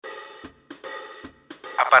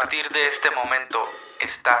A partir de este momento,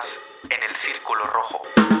 estás en el círculo rojo.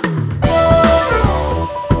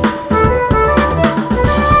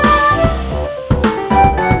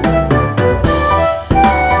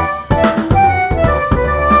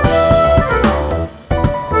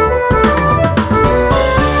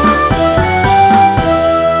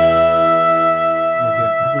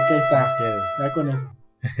 Ya con eso.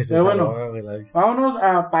 Pero bueno, vámonos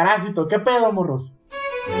a Parásito. ¿Qué pedo, morros?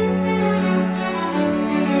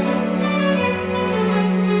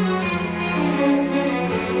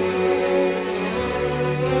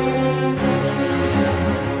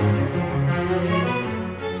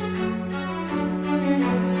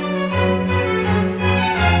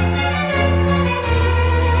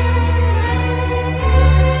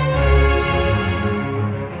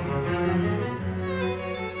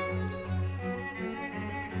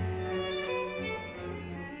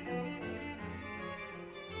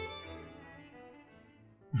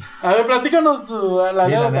 A ver, platícanos la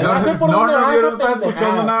anécdota. No, yo no estaba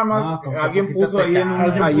escuchando nada más. Alguien puso ahí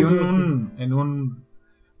en un...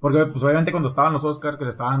 Porque pues obviamente cuando estaban los Oscars que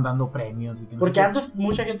le estaban dando premios y que no porque antes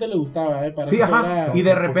mucha gente le gustaba, sí, ajá. Y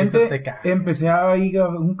de repente empecé a ir a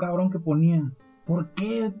un cabrón que ponía, ¿por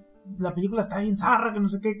qué la película está bien zarra? Que no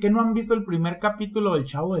sé qué, que no han visto el primer capítulo del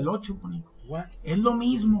Chavo del 8, ponía. Es lo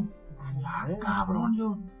mismo. Cabrón,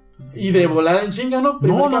 yo... Sí. Y de volada en chinga, ¿no?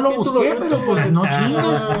 No lo busqué, pero pues no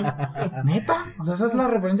chingas. Neta, o sea, esa es la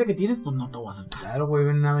referencia que tienes, pues no te voy a hacer. Claro, güey,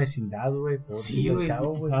 en una vecindad, güey. Sí, güey.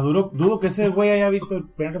 Dudo que ese güey haya visto el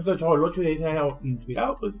primer capítulo de Chavo del 8 y ahí se haya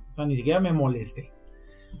inspirado, pues. O sea, ni siquiera me molesté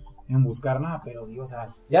en buscar nada, pero digo, o sea,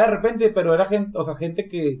 ya de repente, pero era gente, o sea, gente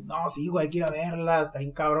que, no, sí, güey, hay que ir a verla, está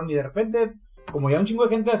bien cabrón, y de repente, como ya un chingo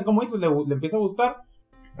de gente, así como dices, le empieza a gustar.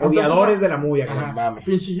 Odiadores de la movie, mames.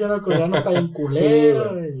 Pinche coreano está bien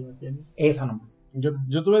culero. Esa nomás.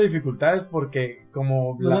 Yo tuve dificultades porque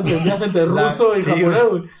como no entendías entre ruso y japonés,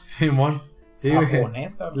 güey. Simón. Sí,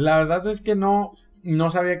 japonés, cabrón. La verdad es que no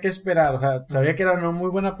sabía qué esperar, o sea, sabía que era una muy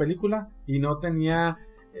buena película y no tenía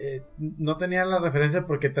la referencia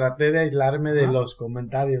porque traté de aislarme de los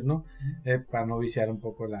comentarios, ¿no? Para no viciar un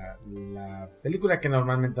poco la película, que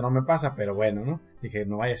normalmente no me pasa, pero bueno, ¿no? Dije,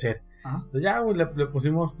 no vaya a ser. Entonces ya, güey, le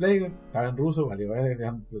pusimos play, güey. Estaba en ruso, vale, güey. Y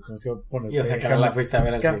o sea, que no la fuiste a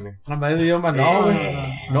ver al cine. Cambié de idioma, no, güey.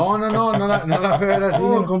 No la fui a ver al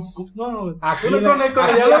cine. No, aquí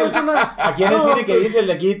en el cine que dice el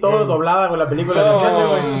de aquí todo doblada, güey, la película.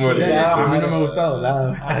 A mí no me gusta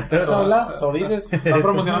doblada. ¿Te gusta doblada? O dices, estás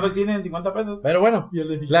promocionando el cine en 50 pesos. Pero bueno,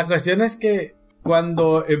 la cuestión es que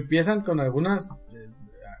cuando empiezan con algunas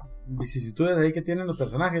vicisitudes ahí que tienen los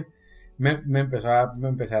personajes, me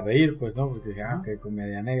empecé a reír, pues, ¿no? Porque dije, que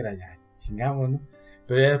comedia negra, ya chingamos, ¿no?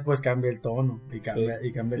 Pero ya después cambia el tono y cambia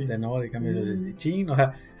el tenor y cambia el chin, o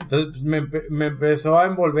sea, entonces me empezó a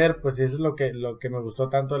envolver, pues, y eso es lo que me gustó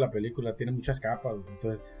tanto de la película, tiene muchas capas, güey.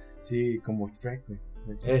 Entonces, sí, como Shrek, güey.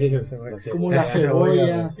 Como la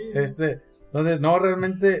cebolla, sí. Entonces, no,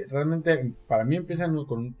 realmente, para mí empiezan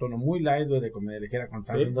con un tono muy light, güey, de comedia ligera, cuando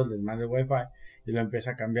están haciendo el desmadre de Wi-Fi, y lo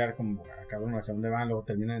empieza a cambiar como, acaban hacia dónde van, luego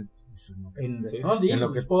terminan en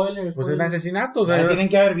lo que spoilers, pues en asesinatos, tienen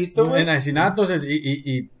que haber visto, güey. En asesinatos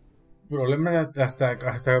y problemas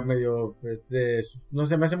hasta medio, no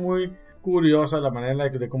sé, me hace muy curiosa la manera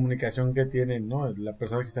de comunicación que tienen, ¿no? La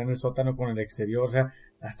persona que está en el sótano con el exterior, o sea,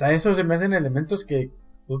 hasta eso se me hacen elementos que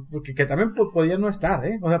también podían no estar,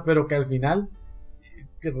 o sea, pero que al final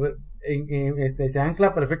se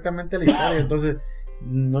ancla perfectamente a la historia, entonces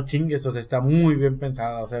no chingues, o sea, está muy bien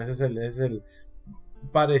pensada, o sea, ese es el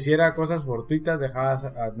pareciera cosas fortuitas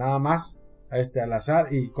dejadas nada más al azar,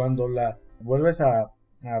 y cuando las vuelves a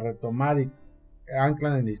retomar y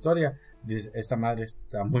anclan en la historia, dices, esta madre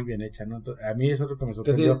está muy bien hecha, ¿no? Entonces, a mí eso es lo que me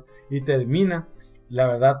sorprendió. Y termina, la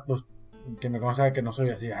verdad, pues, que me consta que no soy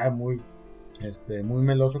así, muy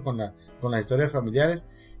meloso con las historias familiares,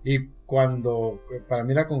 y cuando, para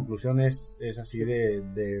mí la conclusión es así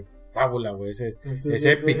de fábula, güey, es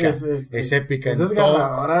épica, es épica en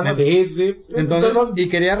todo. Sí. Entonces, y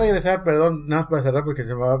quería regresar, perdón, nada más para cerrar porque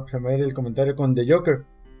se me va a ir el comentario con The Joker.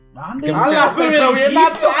 ¡Ande! Pero bien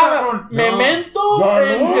atada. Memento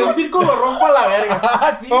en el círculo rojo a la verga.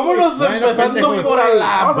 Vámonos empezando por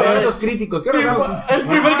vamos a ver a los críticos. El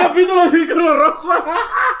primer capítulo del círculo rojo.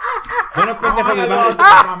 Bueno, pendejos, les va a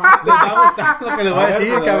gustar lo que les voy a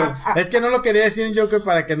decir, cabrón. Es que no lo quería decir en Joker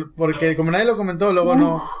porque como nadie lo comentó, luego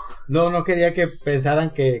no quería que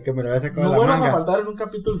pensaran que me lo había sacado de la manga. No van a faltar en un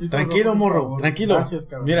capítulo. Tranquilo, morro, tranquilo. Gracias,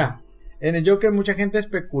 cabrón. Mira, en el Joker mucha gente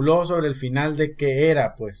especuló sobre el final de qué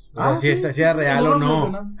era, pues. Si era real o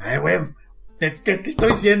no. Ay, güey, ¿Qué te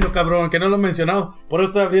estoy diciendo, cabrón? Que no lo he mencionado. Por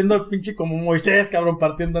eso estoy abriendo el pinche como Moisés, cabrón,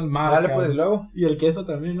 partiendo el mar. Dale, cabrón. pues, luego. Y el queso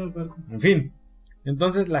también, ¿no? En fin.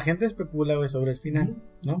 Entonces, la gente especula, güey, sobre el final,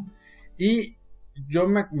 ¿no? Y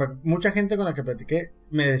mucha gente con la que platiqué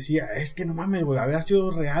me decía, es que no mames, güey, habría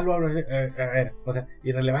sido real o a ver, o sea,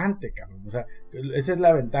 irrelevante, cabrón. O sea, esa es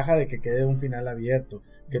la ventaja de que quede un final abierto.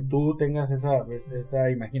 Que tú tengas esa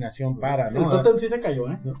imaginación para, ¿no? El tótem sí se cayó,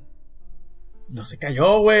 ¿eh? No se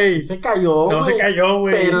cayó, güey. Se cayó, No se cayó,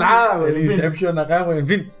 güey. Pelada, güey. El Inception acá, güey. En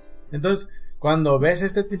fin. Entonces, cuando ves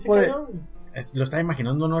este tipo de... Cayó, lo está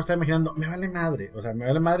imaginando o no lo está imaginando, me vale madre. O sea, me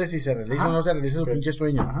vale madre si se realiza o no se realiza su pinche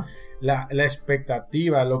sueño. Ajá. La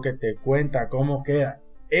expectativa, lo que te cuenta, cómo queda.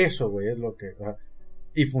 Eso, güey, es lo que... O sea,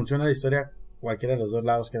 y funciona la historia cualquiera de los dos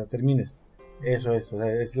lados que la termines. Eso es, o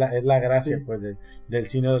sea, es la gracia, Sí. pues, del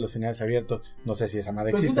cine de los finales abiertos. No sé si esa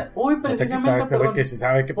madre Pues existe. fíjate, hoy precisamente, Este güey que se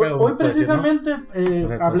sabe qué pedo. hoy puede decir, ¿no? precisamente O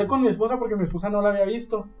sea, hablé con mi esposa porque mi esposa no la había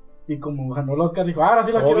visto. Y como ganó el Oscar, dijo, ahora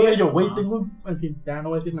sí la quiero ver. Y yo, güey, tengo un... En fin, ya no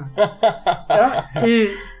voy a decir nada.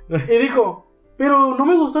 y dijo, pero no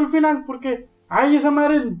me gustó el final porque... Ay, esa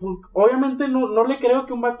madre, pues, obviamente no le creo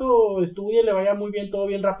que un vato estudie y le vaya muy bien, todo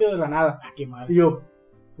bien rápido de la nada. Ah, qué mal. Y yo,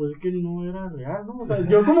 pues es que no era real, ¿no? O sea,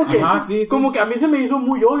 yo como que, Ajá, sí. como que a mí se me hizo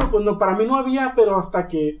muy obvio, cuando para mí no había, pero hasta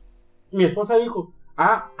que mi esposa dijo,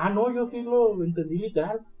 no, yo sí lo entendí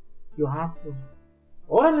literal. Yo, pues,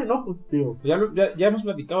 órale, no, pues, digo. Ya hemos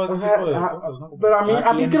platicado de ese tipo de cosas, ¿no? Pero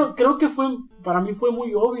a mí creo que para mí fue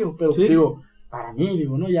muy obvio, pero ¿Sí? digo, para mí,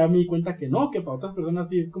 digo, ¿no? Ya me di cuenta que no, que para otras personas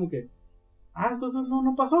sí es como que, entonces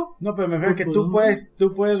no pasó. No, pero me refiero que tú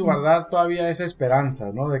puedes guardar todavía esa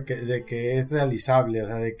esperanza, ¿no? De que es realizable, o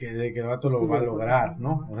sea, de que el vato lo va a lograr,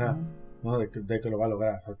 ¿no? O sea, ¿no? De que lo va a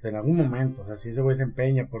lograr, o sea, en algún momento, o sea, si ese güey se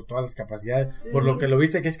empeña por todas las capacidades, por lo que lo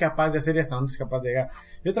viste que es capaz de hacer y hasta dónde es capaz de llegar.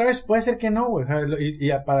 Y otra vez, puede ser que no, güey, o sea,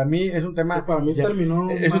 y para mí es un tema... Para mí terminó...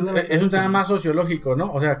 Es un tema más sociológico,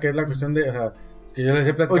 ¿no? O sea, que es la cuestión de... O sea, que yo les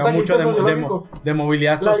he platicado mucho de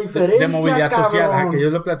movilidad social, que yo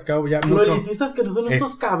lo he platicado ya mucho. Los elitistas que no son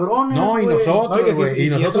estos cabrones. No, y nosotros, güey, y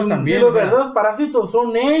nosotros también. Y los verdaderos parásitos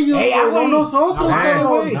son ellos, no nosotros,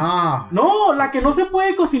 cabrón. No, la que no se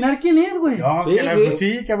puede cocinar, ¿quién es, güey? No,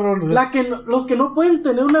 sí, cabrón. Los que no pueden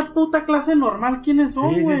tener una puta clase normal, ¿quiénes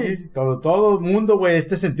son, güey? Sí, todo el mundo, güey,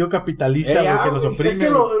 este sentido capitalista, güey, que nos oprime. Es que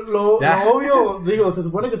lo obvio, digo, se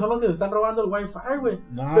supone que son los que se están robando el wifi, güey.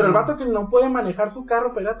 Pero el vato que no puede manejar su carro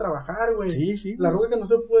para ir a trabajar, güey. Sí. La ruga que no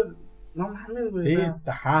se puede. No mames, güey. Sí,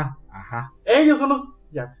 ajá. Ellos son los.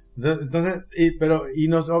 Ya. Entonces, y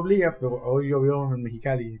nos obliga, hoy llovió en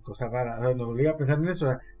Mexicali, cosa rara, o sea, nos obliga a pensar en eso, o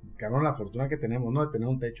sea, cabrón, la fortuna que tenemos, ¿no? De tener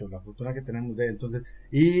un techo, la fortuna que tenemos entonces,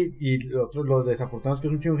 y lo desafortunado es que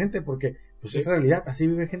es un chingo de gente, porque, pues es realidad, así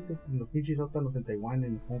vive gente, en los pinches sótanos, en Taiwán,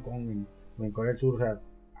 en Hong Kong, en Corea del Sur, o sea,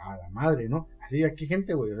 a la madre, ¿no? Así aquí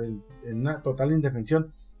gente, güey, o sea, en una total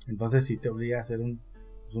indefensión. Entonces sí te obliga a hacer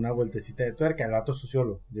una vueltecita de tuerca. El vato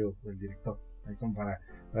sociólogo, digo, el director, ahí como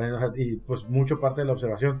y pues mucho parte de la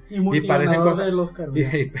observación y parecen cosas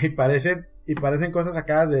y parecen cosas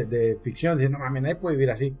acá de ficción, diciendo, no mames, nadie puede vivir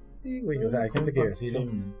así. Sí, güey, o sea, hay gente que vive así,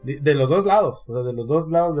 ¿no? De los dos lados, o sea, de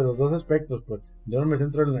los dos espectros, pues yo no me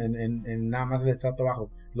centro en nada más el estrato bajo,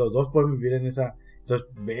 los dos pueden vivir en esa. Entonces,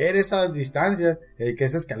 ver esas distancias, que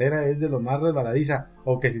esa escalera es de lo más resbaladiza,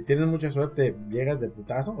 o que si tienes mucha suerte llegas de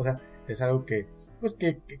putazo, o sea, es algo que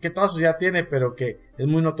toda sociedad tiene, pero que es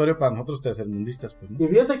muy notorio para nosotros tercermundistas, pues, ¿no? Y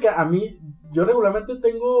fíjate que a mí, yo regularmente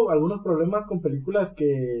tengo algunos problemas con películas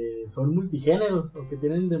que son multigéneros, o que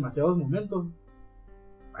tienen demasiados momentos.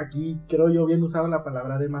 Aquí creo yo bien usado la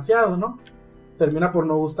palabra demasiado, ¿no? Termina por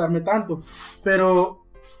no gustarme tanto, pero...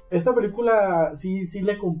 Esta película sí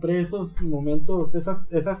le compré esos momentos,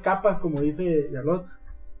 esas capas, como dice Charlotte.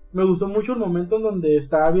 Me gustó mucho el momento en donde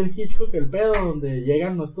está bien Hitchcock el pedo, donde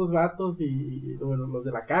llegan estos vatos y bueno, los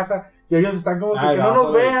de la casa, y ellos están como que no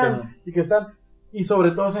nos vean, y que están, y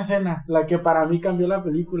sobre todo esa escena, la que para mí cambió la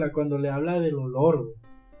película, cuando le habla del olor, güey.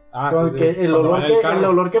 El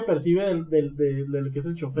olor que percibe del que es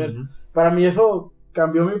el chofer. Uh-huh. Para mí eso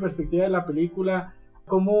cambió mi perspectiva de la película.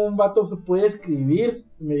 Cómo un vato se puede escribir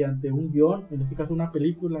mediante un guión, en este caso una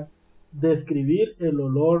película, describir el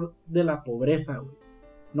olor de la pobreza, güey.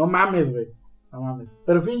 No mames, güey. No mames.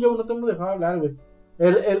 Pero en fin, yo no te hemos dejado hablar, güey.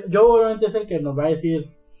 Yo obviamente es el que nos va a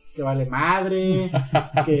decir que vale madre,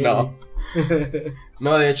 que...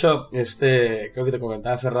 No, de hecho, creo que te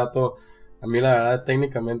comentaba hace rato, a mí la verdad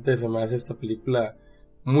técnicamente se me hace esta película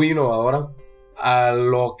muy innovadora a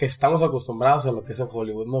lo que estamos acostumbrados a lo que es en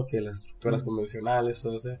Hollywood, ¿no? Que las estructuras convencionales,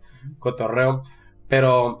 todo ese cotorreo.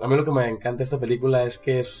 Pero a mí lo que me encanta de esta película es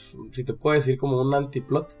que es, si te puedo decir, como un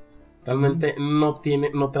antiplot Realmente no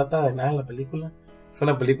trata de nada la película. Es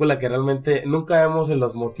una película que realmente nunca vemos en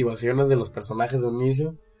las motivaciones de los personajes de un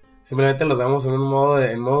inicio. Simplemente los vemos en modo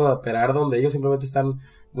de operar, donde ellos simplemente están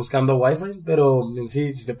buscando wifi, pero en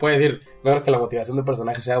sí, si se puede decir, no creo que la motivación del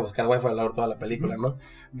personaje sea buscar wifi a lo largo de toda la película, ¿no?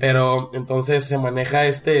 Pero entonces se maneja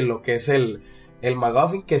lo que es el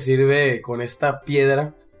MacGuffin, que sirve con esta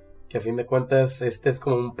piedra, que a fin de cuentas es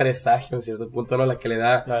como un presagio en cierto punto, ¿no? La que le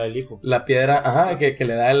da La del hijo. la piedra, ajá, que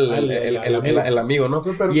le da el amigo, ¿no?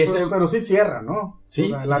 Pero sí cierra, ¿no?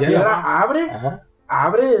 Sí, o sea, la cierra. piedra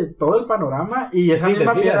abre todo el panorama y esa Sí,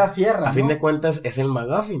 misma piedra cierra, a fin ¿no? de cuentas es el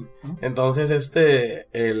MacGuffin. Entonces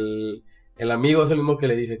el amigo es el mismo que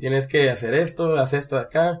le dice, tienes que hacer esto, haz esto de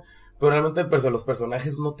acá, pero realmente los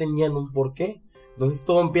personajes no tenían un porqué. Entonces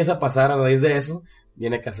todo empieza a pasar a raíz de eso,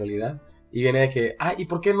 viene casualidad. Y viene de que, ¿y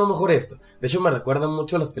por qué no mejor esto? De hecho, me recuerdan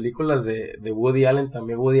mucho a las películas de Woody Allen.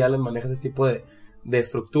 También Woody Allen maneja ese tipo de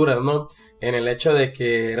estructuras, ¿no? En el hecho de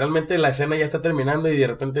que realmente la escena ya está terminando y de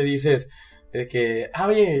repente dices de que,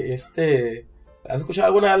 oye, ¿has escuchado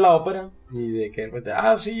alguna vez la ópera? Y de que de repente,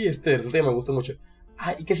 sí, resulta que me gusta mucho.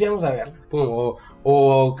 ¿Y qué sí vamos a ver? Pum,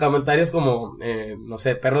 o comentarios como, no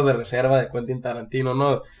sé, Perros de Reserva de Quentin Tarantino,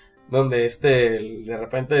 ¿no? Donde de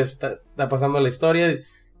repente está pasando la historia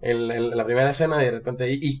en la primera escena y de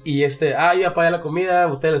repente ya pagué la comida, a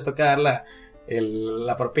ustedes les toca dar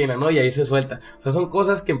la propina, ¿no? Y ahí se suelta. O sea, son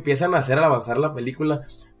cosas que empiezan a hacer avanzar la película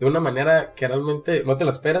de una manera que realmente no te la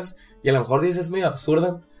esperas y a lo mejor dices es medio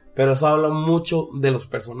absurda, pero eso habla mucho de los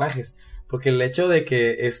personajes, porque el hecho de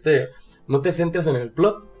que no te centres en el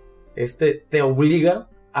plot, te obliga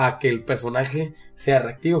a que el personaje sea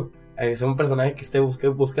reactivo, a que sea un personaje que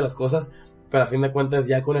busque las cosas, pero a fin de cuentas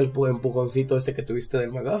ya con el empujoncito que tuviste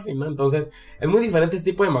del MacGuffin, ¿no? Entonces, es muy diferente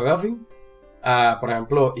este tipo de MacGuffin a, por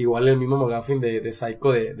ejemplo, igual el mismo MacGuffin de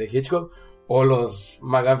Psycho de Hitchcock, o los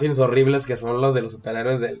MacGuffins horribles que son los de los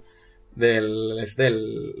superhéroes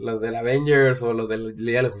los del Avengers o los del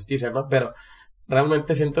Liga de la Justicia, ¿no? Pero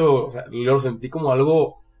realmente lo sentí como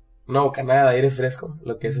una bocanada de aire fresco,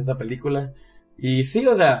 lo que es esta película. Y sí,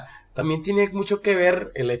 o sea, también tiene mucho que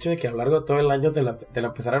ver el hecho de que a lo largo de todo el año te la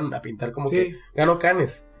empezaron a pintar como que ganó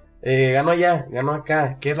Cannes, ganó allá, ganó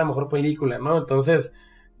acá, que es la mejor película, ¿no? Entonces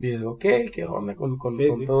dices, ok, ¿qué onda con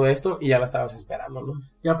todo esto? Y ya la estabas esperando, ¿no?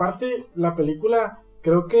 Y aparte, la película,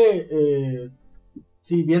 creo que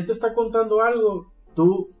si bien te está contando algo,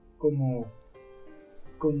 tú como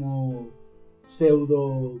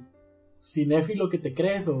pseudo cinéfilo que te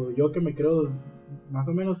crees, o yo que me creo más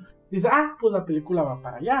o menos, dices, pues la película va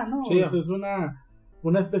para allá, ¿no? Sí. Eso es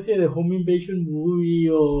una especie de home invasion movie,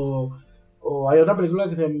 o hay una película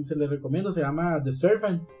que se les recomiendo, se llama The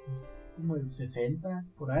Servant, es como el 60,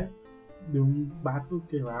 por ahí, de un vato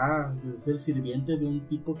que es el sirviente de un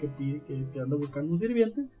tipo que anda buscando un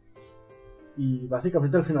sirviente, y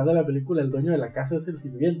básicamente al final de la película el dueño de la casa es el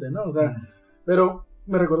sirviente, ¿no? O sea, pero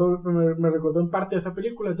me recordó en parte esa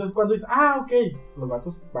película. Entonces cuando dices, ok, los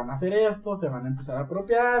vatos van a hacer esto, se van a empezar a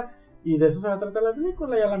apropiar, y de eso se va a tratar la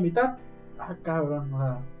película, y a la mitad, cabrón, o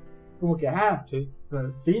sea, como que,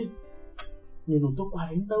 sí, minuto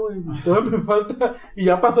 40, güey, todavía me falta, y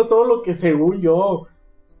ya pasó todo lo que según yo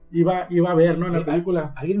iba a ver, ¿no? En la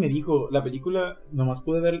película. Alguien me dijo, la película, nomás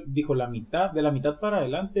pude ver, dijo, de la mitad para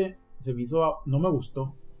adelante, se me hizo, no me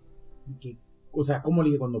gustó. O sea, como le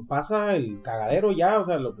dije, cuando pasa el cagadero ya, o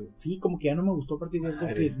sea, como que ya no me gustó a partir de eso,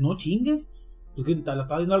 que no chingues, pues que la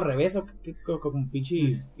estaba viendo al revés, o que como un pinche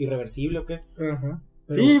irreversible, o qué. Ajá.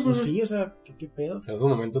 Pero, sí, pues sí, o sea, ¿qué pedo? O sea, esos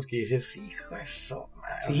momentos que dices, hijo de eso,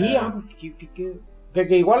 madre. Sí,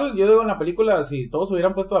 que igual yo digo en la película, si todos se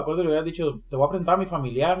hubieran puesto de acuerdo y le hubieran dicho, te voy a presentar a mi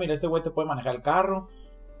familiar, mira, este güey te puede manejar el carro,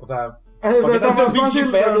 o sea, ¿por qué tanto pinche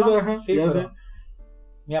pedo, no? Sí, pero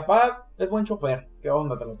mi papá es buen chofer, ¿qué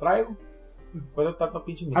onda? Te lo traigo. Después de tanto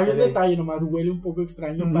pinche misterio. Hay un detalle nomás, huele un poco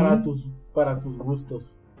extraño para tus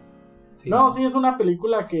gustos. Sí. No, sí, es una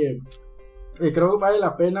película que creo que vale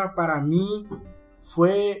la pena. Para mí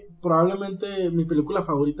fue probablemente mi película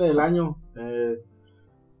favorita del año.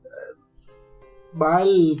 Va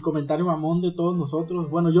el comentario mamón de todos nosotros.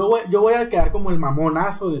 Bueno, yo voy a quedar como el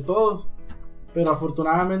mamonazo de todos, pero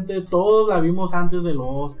afortunadamente todos la vimos antes del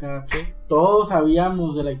Oscar. ¿Sí? Todos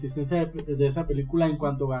sabíamos de la existencia de esa película en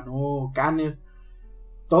cuanto ganó Cannes.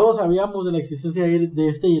 Todos sabíamos de la existencia de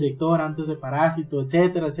este director antes de Parásito,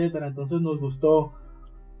 etcétera, etcétera. Entonces nos gustó.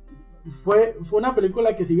 Fue una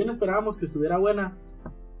película que, si bien esperábamos que estuviera buena,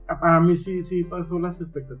 para mí sí pasó las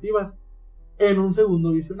expectativas en un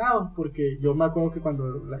segundo visionado, porque yo me acuerdo que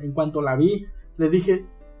en cuanto la vi, les dije,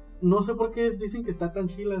 no sé por qué dicen que está tan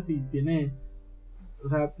chila si tiene, o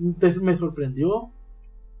sea, me sorprendió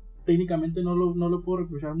técnicamente no lo puedo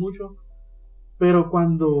reprochar mucho. Pero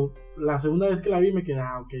cuando la segunda vez que la vi me quedé,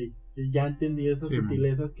 ok, ya entendí esas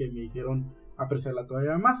sutilezas que me hicieron apreciarla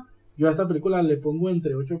todavía más. Yo a esta película le pongo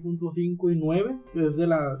entre 8.5 y 9, que es de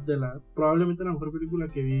la probablemente la mejor película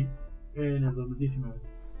que vi en el 2019.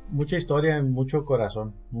 Mucha historia y mucho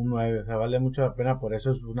corazón, un 9, o sea, vale mucho la pena, por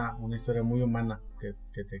eso es una historia muy humana que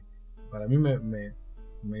para mí me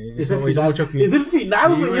hizo mucho clic. Es el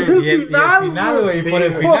final, güey, sí, es el final, güey. Sí, por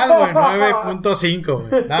el final, güey, 9.5,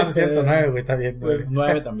 güey. No es cierto, 9, güey, está bien.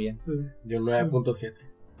 9 también. Yo 9.7.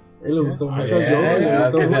 Le gustó mucho,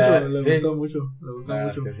 le gustó mucho.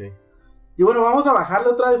 Que sí. Y bueno, vamos a bajarle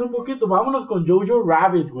otra vez un poquito. Vámonos con Jojo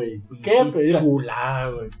Rabbit, güey. Qué pedida. Chulada,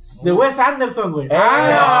 güey. De Wes Anderson, güey. Pues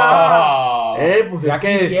ya es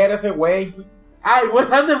que quisiera ese güey. Ay, Wes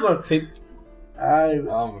Anderson. Sí. Ay,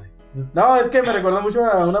 Hombre. no, es que me recuerda mucho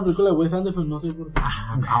a una película de Wes Anderson, no sé por qué.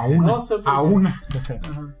 A una. No sé por a qué. una.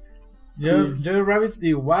 Yo Rabbit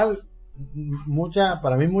igual,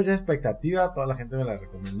 para mí mucha expectativa, toda la gente me la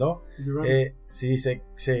recomendó. Sí,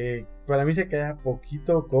 para mí se queda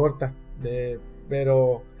poquito corta,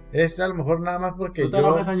 pero es a lo mejor nada más porque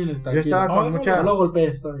yo estaba con mucha... No lo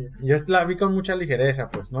golpees todavía. Yo la vi con mucha ligereza,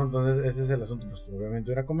 pues, ¿no? Entonces ese es el asunto, pues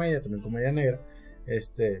obviamente una comedia, también comedia negra.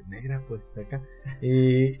 Negra, pues, acá.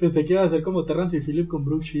 Y pensé que iba a ser como Terrence y Phillip con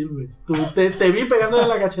Brooke Shields, güey. Te vi pegándole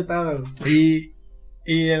la cachetada, güey.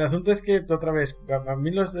 Y el asunto es que, otra vez, a mí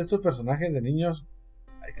estos personajes de niños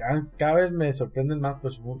cada vez me sorprenden más,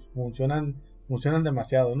 pues funcionan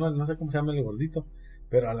demasiado, ¿no? No sé cómo se llama el gordito,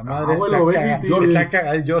 pero a la madre está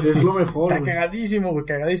cagadísimo. Es lo mejor. Está cagadísimo, güey,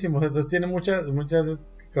 cagadísimo. Entonces tiene muchas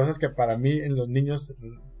cosas que para mí en los niños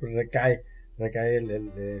recae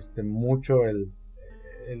mucho el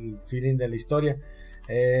feeling de la historia.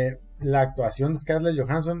 La actuación de Scarlett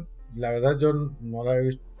Johansson, la verdad yo no la he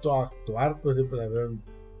visto actuar, pues siempre la veo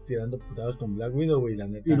tirando putados con Black Widow, güey, la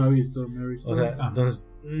neta. Y no he visto. O sea, entonces,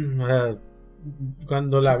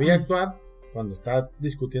 cuando la vi actuar, cuando está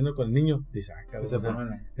discutiendo con el niño, dice,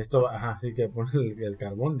 cabrón, esto, sí que pone el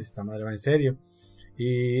carbón, dice, esta madre va en serio.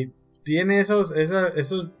 Y tiene esos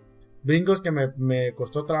brincos que me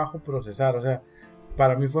costó trabajo procesar, o sea,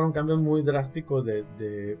 para mí fueron cambios muy drásticos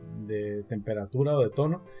de temperatura o de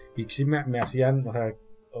tono, y sí me hacían, o sea,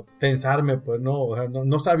 tensarme, pues no, o sea,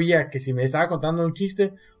 no sabía que si me estaba contando un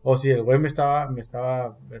chiste o si el güey me estaba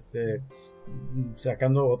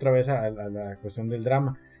sacando otra vez a la cuestión del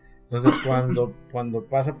drama. Entonces cuando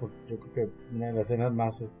pasa, pues yo creo que una de las escenas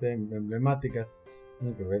más emblemáticas,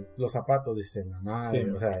 que ves los zapatos, dice la madre,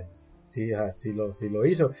 o sea, sí lo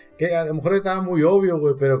hizo, que a lo mejor estaba muy obvio,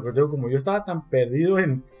 güey, pero como yo estaba tan perdido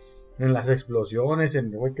en las explosiones, en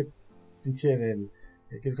güey, que pinche en el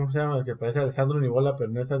 ¿cómo se llama? Que parece Alessandro Nivola,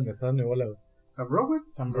 pero no es Alessandro Nivola, güey. Sam Rockwell,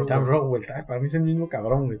 para mí es el mismo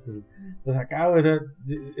cabrón, güey. Entonces acá, güey,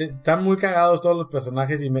 están muy cagados todos los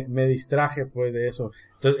personajes y me distraje, pues, de eso.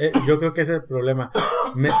 Entonces, yo creo que ese es el problema.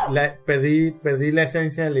 Perdí la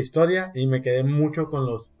esencia de la historia y me quedé mucho con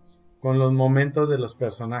los momentos de los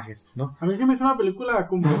personajes, ¿no? A mí sí me hizo una película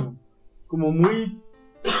como muy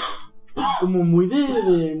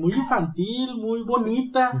muy infantil, muy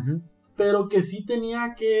bonita. Uh-huh. Pero que sí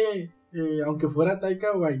tenía que, aunque fuera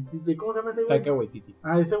Taika Waititi, ¿cómo se llama ese güey? Taika Waititi.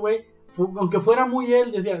 Ese güey, aunque fuera muy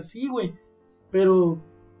él, decía, sí, güey, pero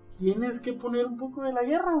tienes que poner un poco de la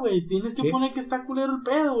guerra, güey, tienes que poner que está culero el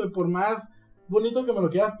pedo, güey, por más bonito que me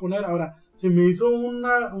lo quieras poner. Ahora, se me hizo un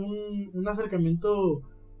acercamiento,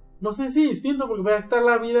 no sé si distinto, porque va a estar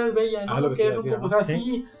La vida es bella, ¿no? Porque es un poco, o sea,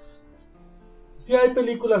 sí hay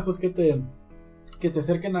películas, pues, que te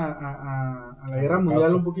acerquen a la guerra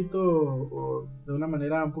mundial un poquito, o de una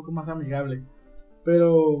manera un poco más amigable.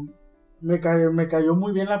 Pero me cayó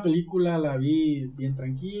muy bien la película, la vi bien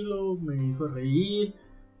tranquilo, me hizo reír,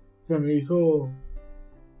 se me hizo...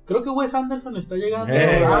 Creo que Wes Anderson está llegando.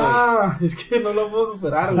 Es que no lo puedo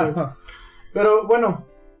superar, güey. Pero bueno,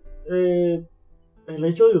 el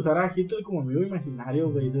hecho de usar a Hitler como amigo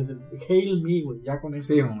imaginario, güey, desde el Hail Me, güey, ya con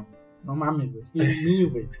eso. Sí, man. No mames, güey. Es mío,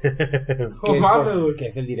 güey. No mames, güey. Que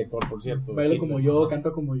es el director, por cierto. Bailo como yo,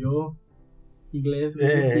 canto como yo. Inglés.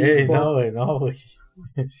 No, güey.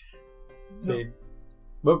 Sí.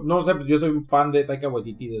 Bueno, no sé, pues yo soy un fan de Taika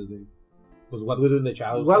Waititi desde, pues, What We Do in the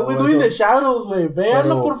Shadows. What We Do in the Shadows, güey.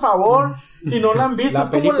 Véanlo, por favor. Si no lo han visto, es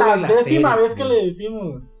como la 10ª vez que le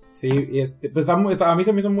decimos. Sí, pues a mí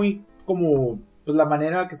se me hizo muy como, pues, la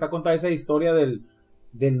manera que está contada esa historia del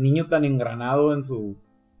niño tan engranado en su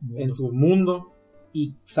mundo,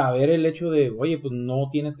 y saber el hecho de, oye, pues no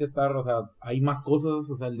tienes que estar, o sea, hay más cosas,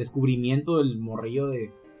 o sea, el descubrimiento del morrillo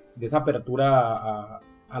de esa apertura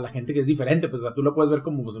a a la gente que es diferente, pues, o sea, tú lo puedes ver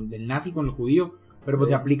como pues, el nazi con el judío, pero pues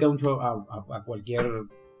se aplica mucho a cualquier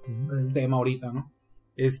tema ahorita, ¿no?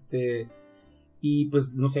 Y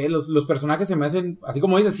pues, no sé, los personajes se me hacen, así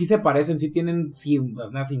como dices, sí se parecen, sí tienen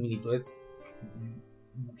unas similitudes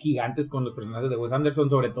gigantes con los personajes de Wes Anderson,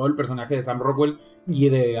 sobre todo el personaje de Sam Rockwell y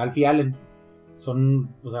de Alfie Allen. Son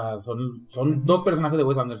dos personajes de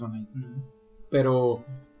Wes Anderson ahí. Pero,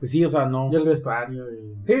 pues sí, o sea, no. Y el vestuario.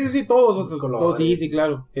 Sí, todos, colores. Sí,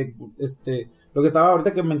 claro. Lo que estaba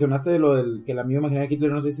ahorita que mencionaste de lo del que el amigo imaginario de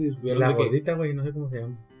Hitler, no sé si supieron La de que... gordita, güey, no sé cómo se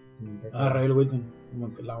llama. Rebel Wilson,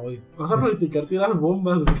 como que la odio. Vas a practicar tirar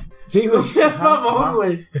bombas, güey. Sí, güey. Es mamón,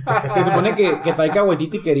 güey. Que supone que Taika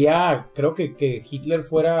Waititi quería, creo que Hitler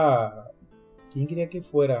fuera... ¿Quién quería que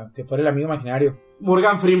fuera? Que fuera el amigo imaginario.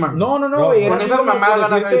 Morgan Freeman. No, güey. Con esas mamadas,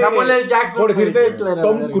 Samuel L. Jackson. Por decirte Hitler,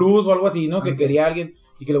 Tom Cruise o algo así, ¿no? Okay. Que quería a alguien.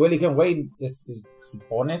 Y que luego le dijeron, güey, si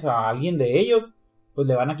pones a alguien de ellos, pues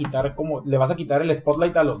le vas a quitar el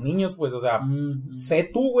spotlight a los niños, pues, o sea, sé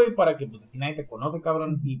tú, güey, para que pues a ti nadie te conoce,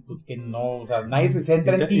 cabrón, y pues que no, o sea, nadie se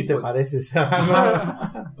centra en ti. Y te pues. pareces.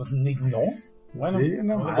 Pues no. Bueno, sí,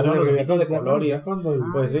 no pues, madre, son los güey, ojitos de color y ya.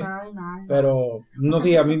 Pues sí. Pero, no,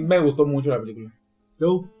 sí, a mí me gustó mucho la película.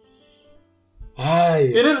 Joe.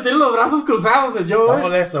 Ay. Tiene los brazos cruzados el Joe. Está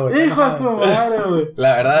molesto, güey. Hijo de su madre, güey.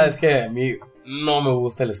 La verdad es que a mí no me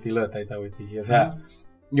gusta el estilo de Taika Waititi. O sea,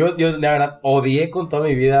 yo de verdad odié con toda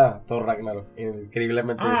mi vida Thor Ragnarok.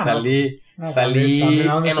 Increíblemente. Salí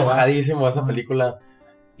enojadísimo de esa película.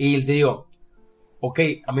 Y te digo, ok,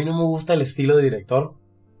 a mí no me gusta el estilo de director.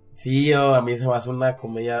 Sí, a mí se me hace una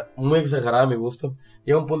comedia muy exagerada a mi gusto.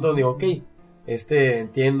 Llega un punto donde digo, ok,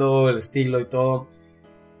 entiendo el estilo y todo.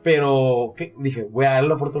 Pero dije, voy a darle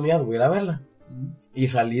la oportunidad, voy a ir a verla. Y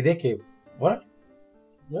salí de que, bueno,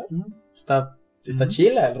 está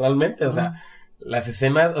chila, realmente. O sea, las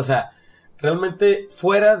escenas, o sea, realmente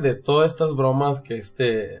fuera de todas estas bromas que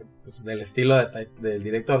pues, del estilo del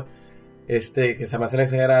director, que se me hacen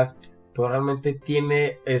exageradas, pero realmente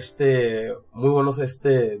tiene muy buenos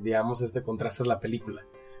digamos contrastes la película.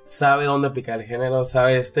 Sabe dónde aplicar el género,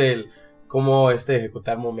 sabe cómo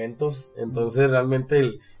ejecutar momentos. Entonces realmente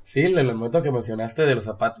el momento que mencionaste de los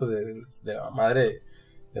zapatos de la madre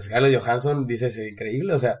de Scarlett Johansson, dices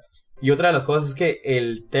increíble, o sea, y otra de las cosas es que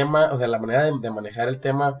el tema, o sea, la manera de manejar el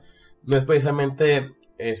tema no es precisamente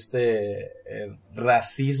el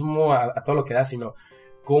racismo a todo lo que da, sino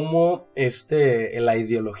cómo la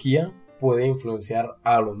ideología puede influenciar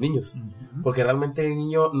a los niños. Porque realmente el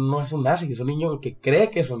niño no es un nazi, es un niño que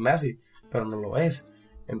cree que es un nazi, pero no lo es.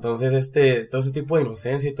 Entonces, todo ese tipo de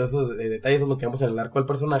inocencia y todos esos detalles es lo que vemos en el arco del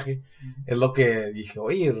personaje. Es lo que dije,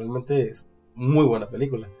 oye, realmente es muy buena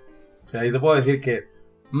película. O sea, yo te puedo decir que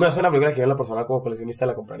no es una película que yo en la persona como coleccionista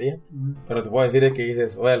la compraría, pero te puedo decir de que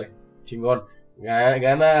dices, óyale, chingón,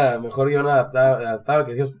 gana mejor guión adaptado,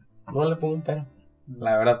 que Dios, no le pongo un pero,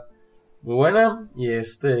 la verdad. Muy buena, y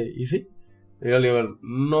sí. Yo le digo,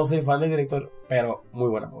 no soy fan del director, pero muy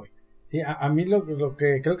buena movie. Sí, a mí lo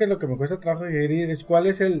que creo que lo que me cuesta trabajo digerir es cuál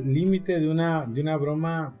es el límite de una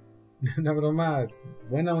broma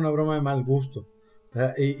buena, una broma de mal gusto.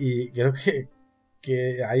 Y creo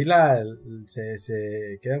que ahí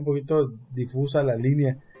se queda un poquito difusa la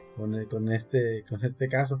línea con este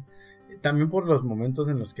caso. También por los momentos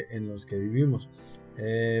en los que vivimos.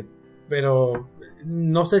 Pero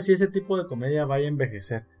no sé si ese tipo de comedia vaya a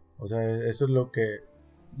envejecer. O sea, eso es lo que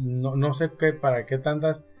no sé para qué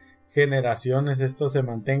tantas generaciones esto se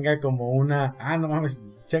mantenga como una, no mames,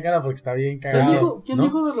 chécala porque está bien cagado. ¿Quién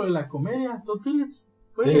dijo de lo de la comedia? Todd Phillips.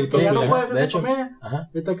 Fue Sí, el que ya no puede de hacer hecho, comedia. ajá.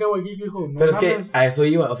 Está acá aquí dijo, no pero mames. es que a eso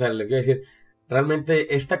iba, o sea, le quiero decir,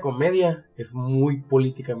 realmente esta comedia es muy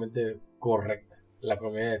políticamente correcta, la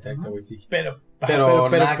comedia de Taika Waititi. Pero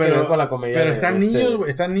nada que ver con la comedia. Pero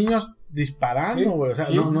están niños disparando, güey, sí, o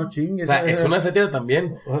sea, no chingues. O sea, es una sátira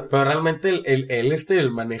también, pero realmente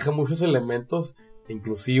él maneja muchos elementos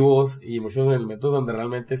inclusivos y muchos elementos donde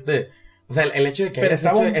realmente o sea, el hecho de que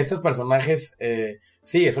estos personajes,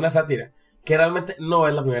 sí, es una sátira, que realmente no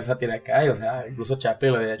es la primera sátira que hay, o sea, incluso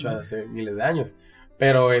Chaplin lo había hecho hace miles de años,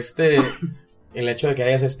 pero el hecho de que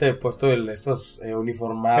hayas puesto estos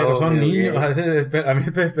uniformados. Pero son niños,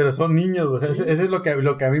 pero son niños, o sea, eso es lo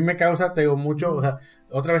que a mí me causa, te digo, mucho, o sea,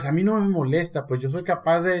 otra vez, a mí no me molesta, pues yo soy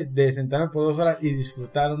capaz de sentarme por 2 horas y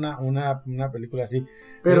disfrutar una película así.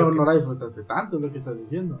 Pero no la disfrutaste tanto, es lo que estás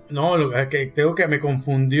diciendo. No, que tengo que me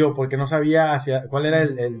confundió, porque no sabía cuál era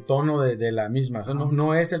el tono de la misma, o sea,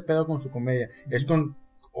 no es el pedo con su comedia, es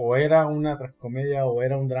o era una tragicomedia, o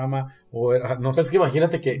era un drama, o era, no sé. Pero es que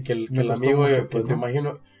imagínate que el amigo, mucho, que te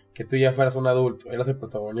imagino que tú ya fueras un adulto, eras el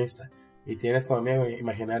protagonista, y tienes como amigo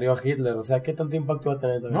imaginario a Hitler, o sea, ¿qué tanto impacto va a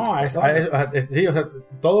tener también? No, sí, o sea,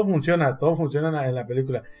 todo funciona en la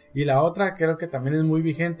película. Y la otra creo que también es muy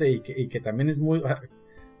vigente y que también es muy...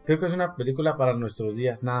 creo que es una película para nuestros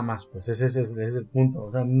días, nada más, pues ese es el punto.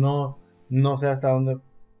 O sea, no sé hasta dónde...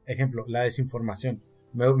 Ejemplo, la desinformación.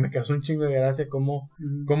 Me causó un chingo de gracia como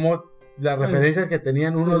las referencias que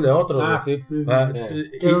tenían unos de otros. Sí.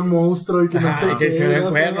 Que era un monstruo y que no sé que qué. den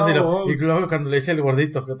cuernos y luego cuando le dice el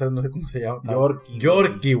gordito, que no sé cómo se llama.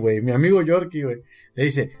 Yorkie, güey. Mi amigo Yorkie, güey. Le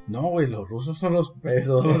dice, no, güey, los rusos son los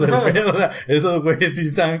pesos del pedo. O sea, esos güeyes sí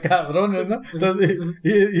están cabrones, ¿no? Entonces,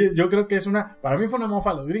 y yo creo que es para mí fue una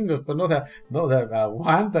mofa a los gringos, pues no, o sea,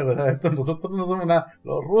 aguanta, güey. O sea, nosotros no somos nada.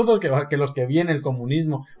 Los rusos que los que viene el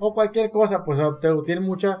comunismo o cualquier cosa, pues tiene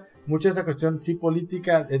mucha esa cuestión, sí,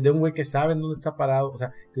 política, de un güey que sabe en dónde está parado, o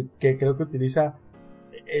sea, que creo que utiliza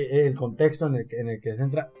el contexto en el que se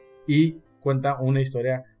entra y cuenta una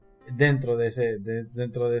historia dentro de ese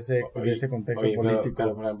contexto político.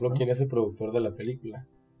 Pero, por ejemplo, ¿no? ¿Quién es el productor de la película?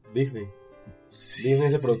 Disney. Sí, Disney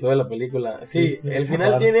es el productor de la película. Sí, sí, el final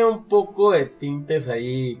claro. tiene un poco de tintes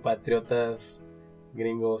ahí, patriotas,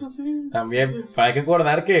 gringos. Sí, También, sí. pero hay que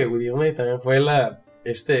acordar que Disney también fue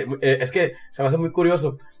es que se me hace muy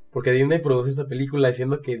curioso, porque Disney produce esta película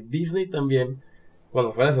diciendo que Disney también,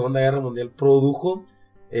 cuando fue la Segunda Guerra Mundial, produjo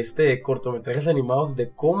cortometrajes animados de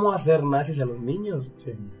cómo hacer nazis a los niños.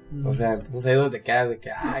 Sí. O sea, entonces ahí es donde te quedas de que,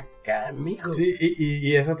 canijo. Sí,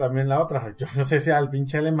 y eso también la otra. Yo no sé si al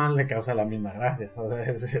pinche alemán le causa la misma gracia. O sea,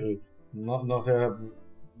 no sé,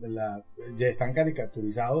 ya están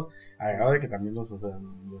caricaturizados a grado de que también los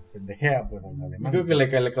pendejea, pues, a los alemanes. Yo creo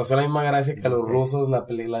que le causó la misma gracia que a los rusos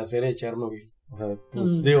la serie de Chernobyl. O sea,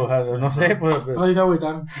 digo, o sea, no sé, pues. No, dice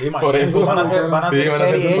agüitan. Sí, Por eso van a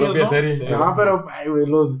hacer su propia serie. Sí. No, pero, ay, güey,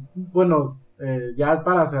 ya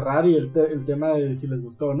para cerrar y el tema de si les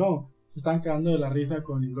gustó o no, se están cagando de la risa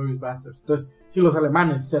con Inglourious Basterds. Entonces, si los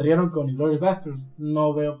alemanes se rieron con Inglourious Basterds,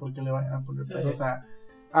 no veo por qué le vayan a poner pelos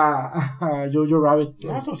a Jojo Rabbit.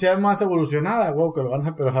 No, sociedad más evolucionada, güey, que lo van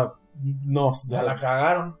a, pero, o sea, no. Ya la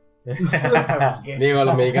cagaron. Digo,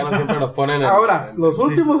 los mexicanos siempre nos ponen Ahora, los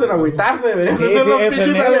últimos en agüitarse deberían ser los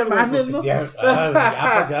pinches alemanes, ¿no?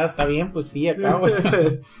 Ya está bien, pues sí, acá, güey.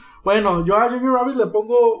 Bueno, yo a Jojo Rabbit le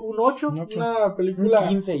pongo un 8. Una película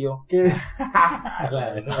 15 yo. que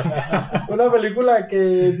una película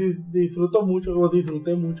que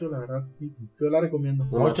disfruté mucho, la verdad. Yo la recomiendo.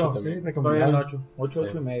 8, sí, recomendable. 8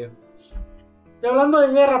 y medio. Y hablando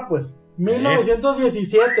de guerra, pues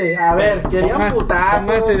 1917. A ver, querían putazos.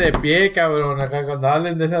 Pónganse de pie, cabrón, acá cuando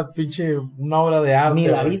hablen de esa pinche una obra de arte. Ni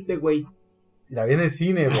la güey. viste, güey. Y la vi en el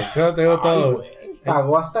cine, güey. Creo que tengo todo. Güey.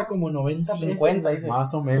 Pagó hasta como 90 pesos. 50, dice.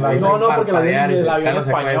 Más o menos. No, porque la vi en la vi en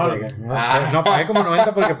español. No, pagué como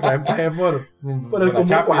 90 porque también pagué por el la combo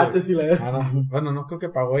Chapi, cuates y la no, bueno, no creo que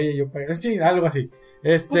pagó ella, yo pagué. Sí, algo así.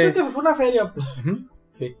 Pues es que fue una feria, pues.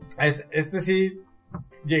 Sí. Sí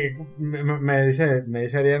llegué, me dice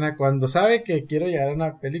Ariana, cuando sabe que quiero llegar a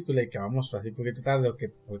una película y que vamos así poquito tarde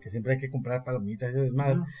porque siempre hay que comprar palomitas y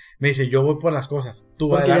desmadre, me dice, yo voy por las cosas, tú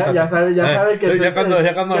Porque adelántate. ya sabe que ya cuando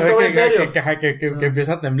ve que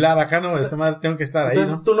empieza a temblar acá, no, esta madre tengo que estar ahí,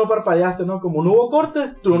 entonces, ¿no? tú no parpadeaste, ¿no? Como no hubo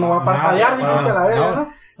cortes, tú no vas a parpadear, ni que la verga, ¿no?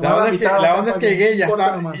 La onda es que llegué ya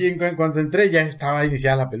estaba, y en cuanto entré ya estaba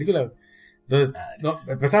iniciada la película. Entonces,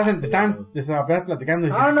 estaban apenas platicando. Y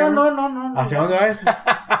dije, No. ¿hacia dónde va esto?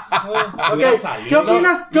 Ok, ¿qué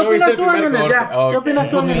opinas tú, Ángeles? ¿Qué opinas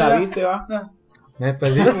tú, Ni Ángeles? la viste, va. Me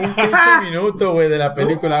perdí un pinche minuto, güey, de la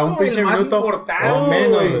película. Un pinche minuto o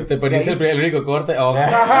menos, güey. Te perdiste el único corte.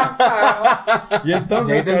 Y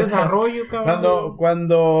entonces, ahí está el desarrollo, cabrón.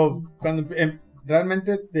 cuando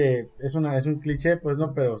realmente es un cliché, pues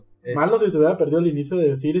no, pero Malo si te hubiera perdido el inicio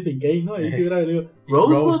de Series in Case, ¿no? Ahí te hubiera venido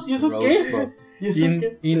Rosebud, ¿y eso qué? ¿Y eso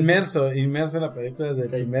qué? inmerso en la película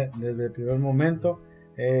desde el primer momento.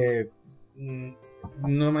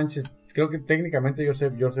 No manches, creo que técnicamente yo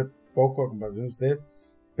sé poco a comparación de ustedes,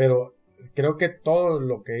 pero creo que todo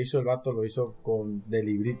lo que hizo el vato lo hizo de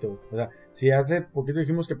librito. O sea, si hace poquito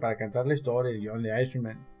dijimos que para cantar la historia, el guión de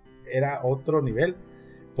Irishman era otro nivel,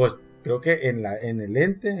 pues creo que en el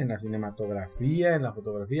ente, en la cinematografía, en la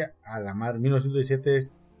fotografía, a la madre, 1917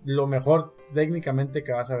 es lo mejor técnicamente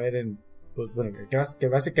que vas a ver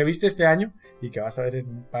que viste este año y que vas a ver en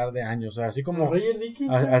un par de años. O sea, así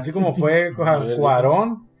como fue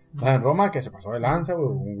Cuarón en Roma, que se pasó de lanza,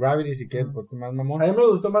 un Gravity, si quieren, pues más mamón. A mí me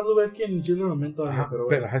gustó más Lubezki en Children of Men todavía, pero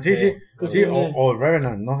bueno. Sí, o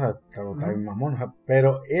Revenant, ¿no? O sea, está bien mamón, o sea,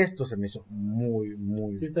 pero esto se me hizo muy,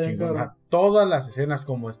 muy chingón. O sea, todas las escenas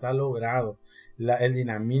como está logrado, el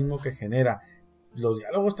dinamismo que genera, los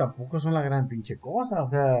diálogos tampoco son la gran pinche cosa, o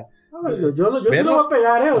sea, Yo sí le voy a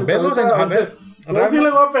pegar, verlos a ver. Yo sí le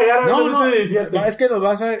voy a pegar no, es que los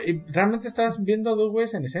vas a ver y realmente estás viendo a dos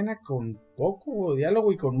güeyes en escena con poco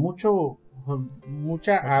diálogo y con mucha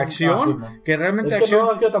acción, que realmente es que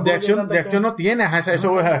de acción no tiene,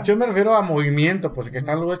 eso, acción me refiero a movimiento, pues que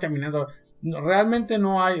están los güeyes caminando, realmente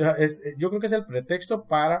no hay, yo creo que es el pretexto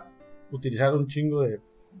para utilizar un chingo de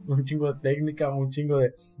técnica, un chingo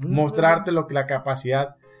de mostrarte la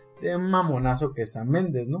capacidad de un mamonazo que es Sam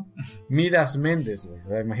Méndez, ¿no? Midas Méndez, güey. O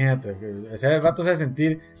sea, imagínate, o sea, el vato se hace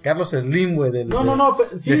sentir Carlos Slim, güey, de la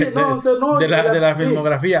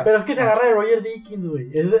filmografía. Pero es que se agarra de Roger Dickens,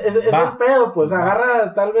 güey. Es el pedo, pues.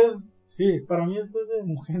 Agarra, tal vez. Sí. Para mí después de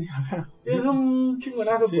un genio. Es un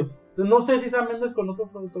chingonazo, sí. Pues. Entonces, no sé si Sam Méndez con otro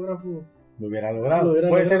fotógrafo lo hubiera logrado.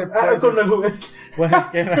 Puede ser. Con el Lubeski.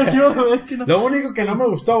 Lo único que no me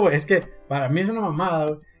gustó, güey, es que para mí es una mamada,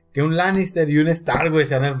 güey, que un Lannister y un Stark, güey,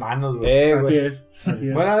 sean hermanos, güey. Así es.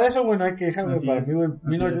 Fuera de eso, güey, no hay que dejar, güey. Para mí, güey,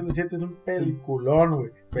 1907 es un peliculón,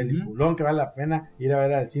 güey. Peliculón que vale la pena ir a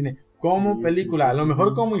ver al cine. Como película, a lo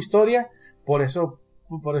mejor como historia, por eso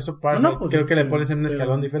creo que le pones en un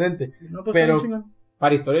escalón diferente. Pero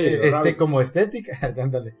para historia, como estética,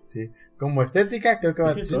 ándale, sí. Como estética, creo que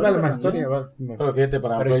vale más historia. Pero fíjate,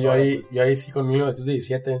 por ejemplo, yo ahí sí con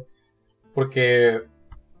 1917, porque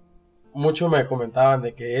muchos me comentaban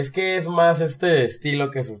de que es más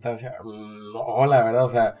estilo que sustancia. No, la verdad, o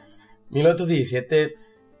sea, 1917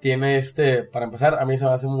 tiene para empezar, a mí se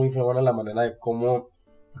me hace muy fregona la manera de cómo,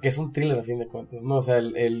 porque es un thriller a fin de cuentas, ¿no? O sea,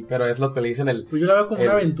 pero es lo que le dicen pues yo la veo como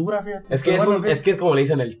una aventura, fíjate. Es que es como le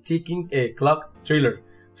dicen el ticking clock thriller.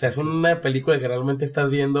 O sea, es una película que realmente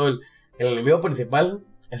estás viendo el enemigo principal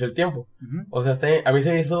es el tiempo. O sea, a mí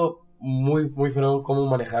se me hizo muy, muy fregón cómo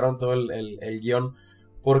manejaron todo el guión.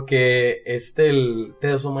 Porque te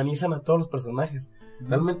deshumanizan a todos los personajes.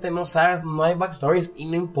 Realmente no sabes, no hay backstories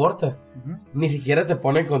y no importa. Ni siquiera te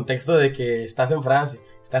pone en contexto de que estás en Francia,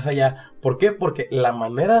 estás allá. ¿Por qué? Porque la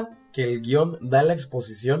manera que el guión da la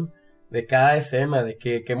exposición de cada escena, de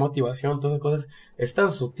qué motivación, todas esas cosas, es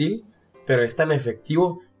tan sutil, pero es tan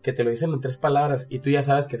efectivo que te lo dicen en 3 palabras y tú ya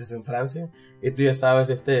sabes que estás en Francia y tú ya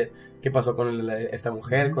sabes qué pasó con esta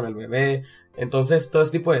mujer, con el bebé. Entonces todo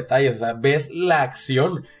ese tipo de detalles, o sea, ves la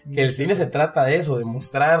acción, que el cine se trata de eso, de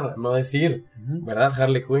mostrar, no decir, ¿verdad?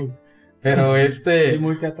 Harley Quinn. Pero sí,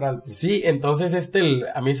 muy teatral, pues. Sí, entonces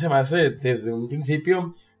a mí se me hace desde un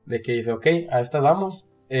principio de que dice, ok, a esta vamos,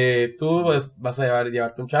 tú vas a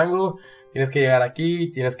llevarte un chango, tienes que llegar aquí,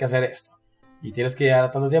 tienes que hacer esto y tienes que llegar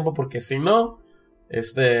a tanto tiempo porque si no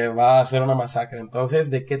va a ser una masacre. Entonces,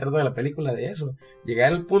 ¿de qué trata la película? De eso,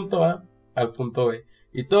 llegar del punto A al punto B,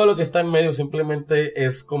 y todo lo que está en medio simplemente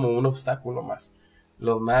es como un obstáculo más.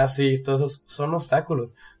 Los nazis, todos esos son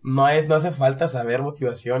obstáculos. No hace falta saber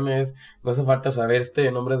motivaciones, no hace falta saber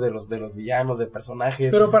nombres de los villanos, de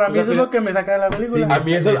personajes. Pero para mí eso es lo que me saca de la película. Sí, a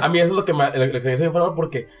mí eso es lo que me hizo informar,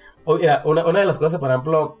 porque mira, una de las cosas, por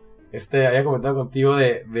ejemplo, había comentado contigo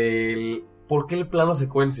de por qué el plano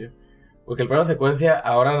secuencia. Porque el plano secuencia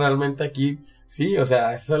ahora realmente aquí, sí, o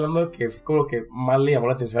sea, estás hablando que es como lo que más le llamó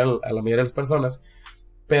la atención a la mayoría de las personas,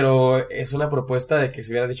 pero es una propuesta de que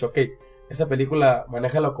se hubiera dicho, ok, esta película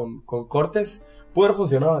manéjalo con cortes, pudo haber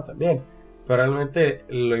funcionado también, pero realmente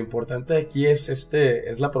lo importante aquí es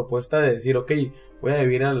la propuesta de decir, ok, voy a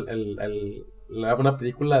vivir una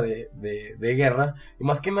película de guerra, y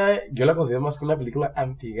más que nada, yo la considero más que una película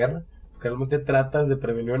antiguerra, porque realmente tratas de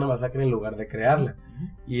prevenir una masacre en lugar de crearla,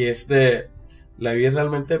 y la vives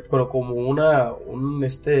realmente, pero como un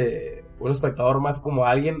espectador más, como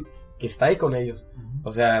alguien que está ahí con ellos.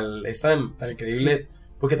 O sea, es tan increíble,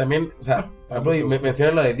 porque también, o sea, por ejemplo,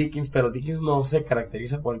 mencionas lo de Dickens, pero Dickens no se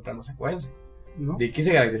caracteriza por el plano secuencia. ¿No? Dickens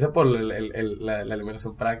se caracteriza por la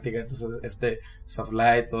iluminación práctica, entonces soft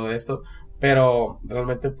light, todo esto, pero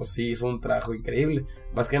realmente pues sí hizo un trabajo increíble.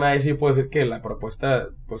 Más que nada sí puedo decir que la propuesta,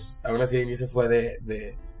 pues aún así de inicio fue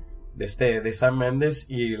de Sam Méndez,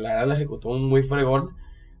 y la verdad la ejecutó muy fregón.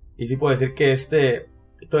 Y sí puedo decir que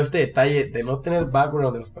todo este detalle de no tener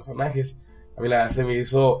background de los personajes, a mí la verdad se me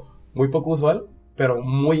hizo muy poco usual, pero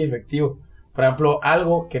muy efectivo. Por ejemplo,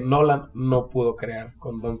 algo que Nolan no pudo crear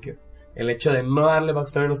con Dunkirk, el hecho de no darle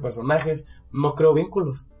backstory a los personajes, no crea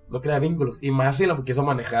vínculos, y más si lo quiso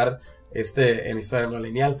manejar en historia no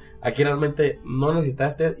lineal. Aquí realmente no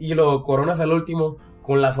necesitaste, y lo coronas al último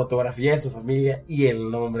con la fotografía de su familia y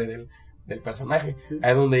el nombre del personaje. Sí.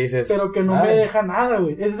 Ahí es donde dices, pero que no me deja nada,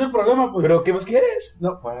 güey. Ese es el problema, pues. ¿Pero qué más quieres?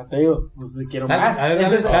 No, bueno, te digo, pues quiero más.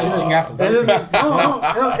 Dale chingazo.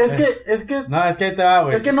 No, es que. No, es que ahí te va,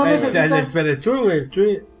 güey. Es que no necesitas. Pero el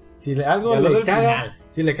Chuy, si algo le caga,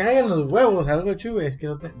 Si le caen los huevos algo chido, es que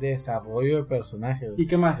no te desarrollo de personajes. ¿Y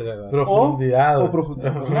qué más? Profundidad. O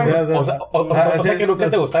profundidad. O sea que nunca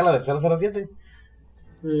te gustaba la de 007.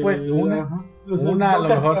 Pues una a lo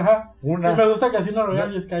mejor. Una. Sí, me gusta Casino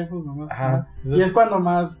Royale y Skyfall nomás. Ajá. Y es cuando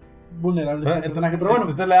más vulnerable es el personaje. Pero bueno.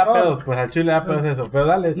 Entonces le da pedos, pues al Chuy le da pedos eso. Pero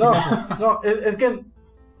dale. No,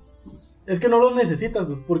 es que no lo necesitas,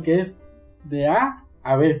 pues, porque es de A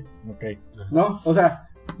a B. Ok. ¿No? O sea,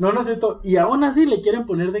 no necesito. Y aún así le quieren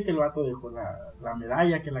poner de que el vato dejó la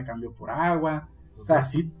medalla, que la cambió por agua. O sea,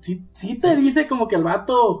 sí te dice como que el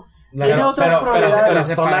vato tiene otras probabilidades. Pero la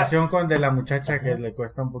separación con de la muchacha que le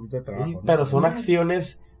cuesta un poquito de trabajo. Sí, ¿no? pero son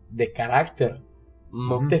acciones de carácter.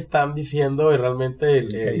 No te están diciendo realmente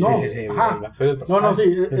el backstory del personaje.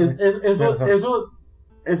 No,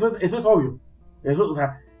 eso es obvio. Eso, o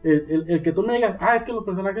sea, el que tú me digas, es que los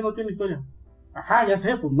personajes no tienen historia. Ajá, ya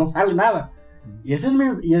sé, pues no sale nada. Y ese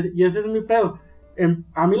es mi pedo.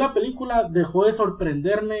 A mí la película dejó de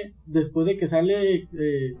sorprenderme después de que sale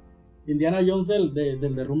Indiana Jones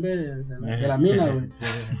del derrumbe de la mina, güey.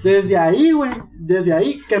 Desde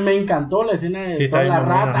ahí que me encantó la escena de toda la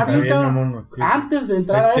rata, antes de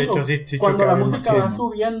entrar a eso, cuando la música va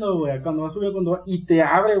subiendo, güey, cuando va subiendo, y te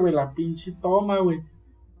abre, güey, la pinche toma, güey,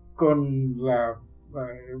 con la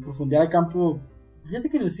profundidad de campo. Fíjate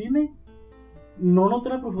que en el cine no noté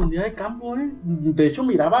la profundidad de campo, güey. De hecho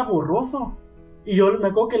miraba borroso. Y yo me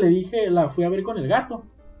acuerdo que le dije, la fui a ver con el gato.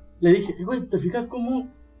 Le dije, güey, ¿te fijas cómo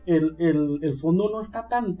el fondo no está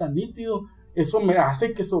tan nítido? Eso me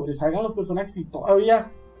hace que sobresalgan los personajes y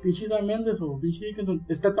todavía pinche Dan Méndez o pinche Dickinson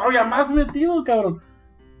está todavía más metido, cabrón.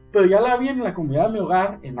 Pero ya la vi en la comodidad de mi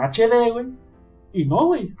hogar, en HD, güey. Y no,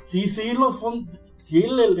 güey. Sí, los fondos. Sí,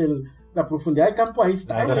 la profundidad de campo ahí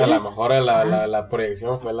está. Entonces, a lo mejor la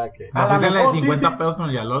proyección fue la que. A la de 50 pesos con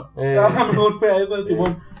el Yalot. A lo mejor fue a eso de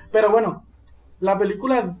Simón. Pero bueno, la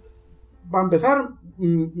película, para empezar,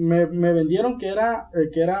 me vendieron que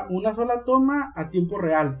era una sola toma a tiempo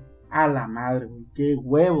real. A la madre, güey. Qué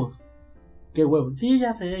huevos. Sí,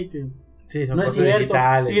 ya sé que. Sí, son no cosas es cierto.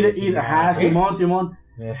 digitales. Simón.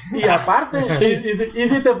 Y aparte, y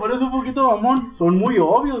si te pones un poquito mamón, son muy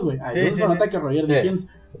obvios, güey. Ahí se nota que Roger Dickens.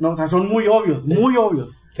 No, o sea, son muy obvios, muy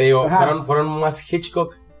obvios. Te digo, fueron más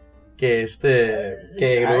Hitchcock que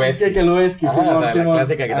Gruevski. Que Gruevski, o sea, la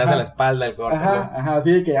clásica que te hace la espalda, el corte. Ajá,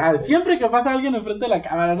 así de que siempre que pasa alguien enfrente de la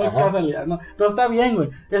cámara, no hay casualidad, no. Pero está bien, güey.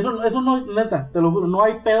 Eso no, neta, te lo juro, no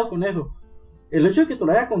hay pedo con eso. El hecho de que te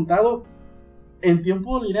lo haya contado en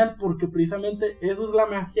tiempo lineal, porque precisamente eso es la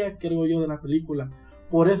magia, creo yo, de la película.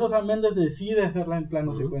 Por eso Sam Mendes decide hacerla en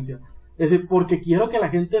plano secuencia. Es decir, porque quiero que la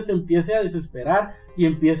gente se empiece a desesperar y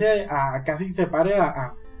empiece a casi se pare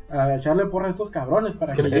a echarle porra a estos cabrones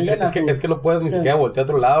para que lleguen es que no puedes ni siquiera voltear a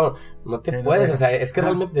otro lado. No te puedes, o sea, es que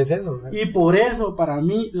realmente es eso. O sea. Y por eso, para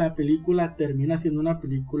mí, la película termina siendo una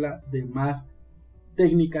película de más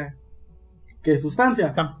técnica que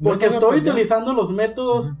sustancia. Porque estoy utilizando los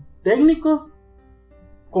métodos técnicos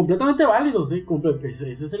completamente válidos.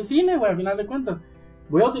 Ese es el cine, güey, al final de cuentas.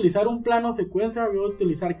 Voy a utilizar un plano secuencia, voy a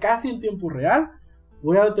utilizar casi en tiempo real,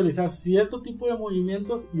 voy a utilizar cierto tipo de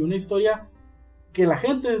movimientos y una historia que la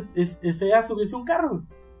gente desea subirse a un carro.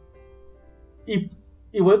 Y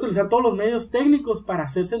voy a utilizar todos los medios técnicos para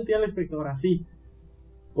hacer sentir al espectador así.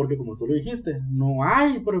 Porque como tú lo dijiste, no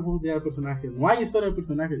hay profundidad de personajes, no hay historia de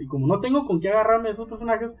personajes. Y como no tengo con qué agarrarme a esos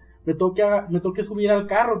personajes, me toque subir al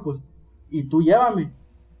carro, pues, y tú llévame.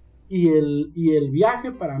 Y el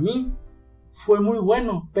viaje para mí fue muy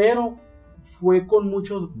bueno, pero fue con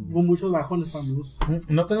muchos bajones para mi gusto.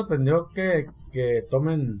 ¿No te sorprendió que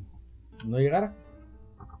Tomen no llegara?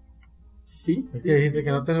 Sí. Es que dijiste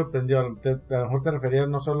que no te sorprendió, a lo mejor te referías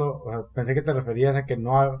no solo, o sea, pensé que te referías a que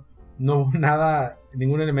no hubo nada,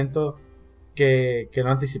 ningún elemento que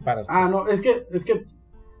no anticiparas. No, es que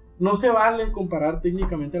no se vale comparar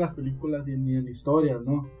técnicamente las películas ni en historias,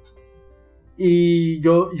 ¿no? Y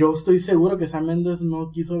yo estoy seguro que Sam Mendes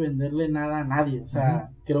no quiso venderle nada a nadie. O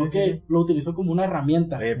sea, creo que lo utilizó como una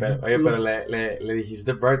herramienta. Oye, pero le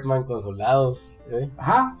dijiste Birdman con soldados.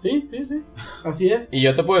 Ajá, sí. Así es. Y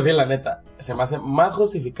yo te puedo decir la neta, se me hace más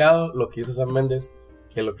justificado lo que hizo Sam Mendes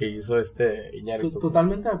que lo que hizo Iñárritu.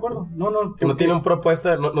 Totalmente de acuerdo. Que no tiene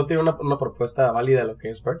no tiene una propuesta válida de lo que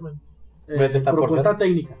es Birdman. Simplemente está propuesta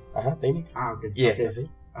técnica. Ajá, técnica. Ok. Y esta sí.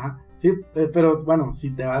 Ajá. Sí, pero bueno,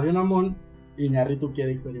 si te vas de un amón, Iñárritu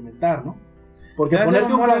quiere experimentar, ¿no? Porque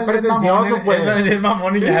ponerte un plano pretencioso, pues. Es decir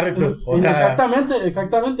mamón Iñárritu.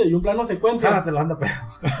 Exactamente. Y un plano secuencia. Jálate, lo anda pedo.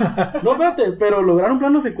 No, espérate, pero lograr un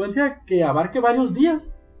plano secuencia que abarque varios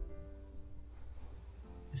días.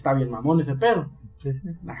 Está bien mamón ese pedo. Sí.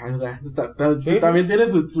 Ajá, o sea, también tiene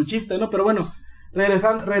su chiste, ¿no? Pero bueno,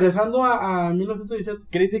 regresando a 1917.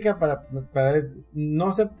 Crítica para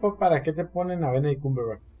no sé para qué te ponen a Benedict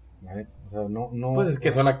Cumberbatch. La neta, o sea, no. Pues es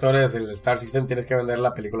que son actores del Star System, tienes que vender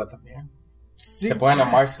la película también. Sí. Te ponen a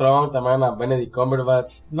Mark Strong, te ponen a Benedict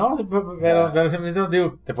Cumberbatch. No, pero se me hizo,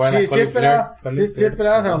 digo, te ponen a Colin Firth. Sí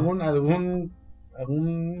esperabas algún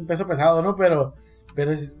peso pesado, ¿no? Pero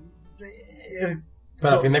es...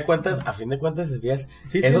 Pero a fin de cuentas, si fijas,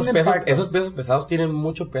 sí esos pesos pesados tienen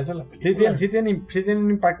mucho peso en la película. Sí tienen un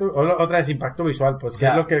impacto, otra vez impacto visual, pues, o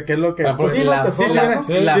sea, ¿qué es lo que pues, sí, la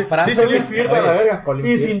frase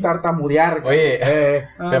y sin tartamudear. Oye,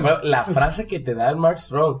 la frase que te da el Mark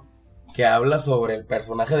Strong, que habla sobre el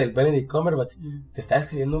personaje del Benedict Cumberbatch, te está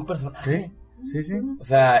describiendo un personaje. Sí. O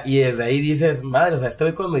sea, y desde ahí dices, madre, o sea, este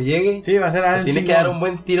hoy cuando llegue, va a ser se tiene que dar un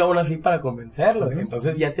buen tiro aún así para convencerlo.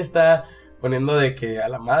 Entonces ya te está poniendo de que a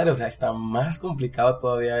la madre, o sea, está más complicado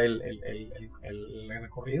todavía el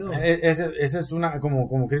recorrido. Esa es una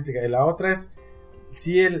como crítica. Y la otra es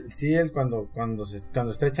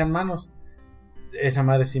cuando estrechan manos, esa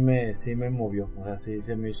madre sí me movió. O sea, sí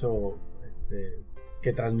se me hizo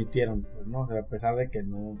que transmitieron, pues, ¿no? O sea, a pesar de que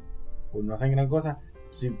no hacen gran cosa,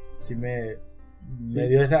 sí me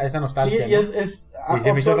dio esa nostalgia, sí, ¿no? Y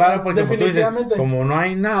se me hizo raro porque, como tú dices, como no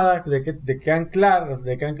hay nada de que anclar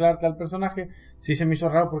tal personaje, sí se me hizo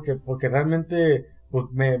raro porque realmente pues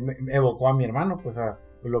me evocó a mi hermano, pues a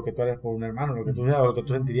lo que tú eres por un hermano, lo que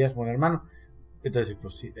tú sentirías por un hermano. Entonces,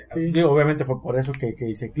 pues sí. Digo, obviamente fue por eso que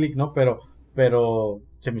hice clic, ¿no? Pero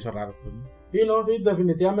se me hizo raro, pues, ¿no? Sí,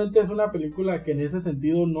 definitivamente es una película que en ese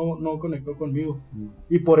sentido no conectó conmigo.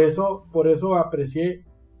 Y por eso aprecié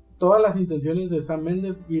todas las intenciones de Sam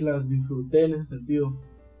Mendes y las disfruté en ese sentido.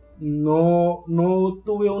 No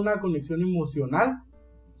tuve una conexión emocional,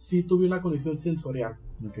 sí tuve una conexión sensorial.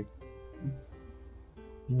 Okay.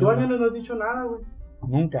 Tú al menos no has dicho nada, güey.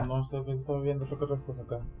 Nunca. No, estoy viendo otras cosas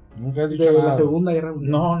acá. Nunca has dicho de nada. la Segunda Guerra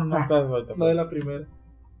Mundial. No, de la Primera.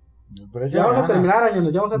 Pero ya vamos a terminar,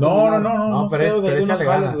 Añones, ya vamos a terminar. No, pero échale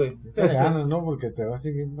ganas, güey. Échale ganas, ¿no? Porque te vas a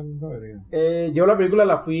ir bien valiendo verga. Yo la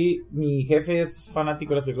película mi jefe es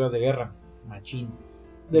fanático de las películas de guerra. Machín.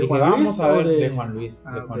 ¿De Juan Luis? Vamos a ver de Juan Luis.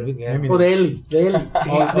 De Juan Luis Guerra. O de Eli.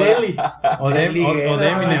 O de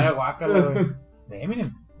Eminem. De Eminem.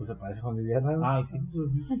 Pues se parece a Juan Luis Guerra, güey. Ay,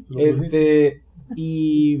 sí.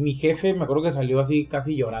 Y mi jefe me acuerdo que salió así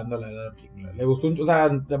casi llorando la película. Le gustó, o sea,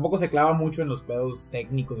 tampoco se clava mucho en los pedos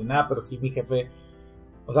técnicos ni nada, pero sí mi jefe,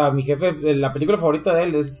 la película favorita de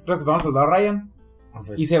él es Rescatando al Soldado Ryan.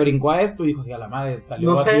 Pues, y se brincó a esto y dijo, sí, a la madre,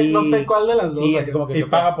 salió así. No sé cuál de las dos. Sí, así como que. Y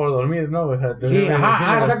paga por dormir, ¿no? O sea, sí,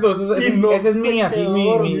 exacto. Esa es mi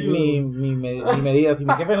medida. Si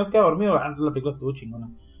mi jefe no se queda dormido, antes la película estuvo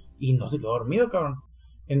chingona. Y no se quedó dormido, cabrón.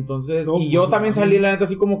 Entonces, y yo también salí, la neta,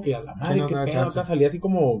 así como que a la madre, qué pedo, acá salí así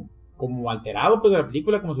como alterado, pues, de la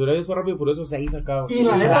película, como si hubiera visto Rápido y Furioso 6 acá. Y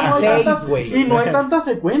la neta no hay tantas, güey. Y no hay tantas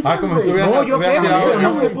secuencias, como si estuviera. No, yo sé, pero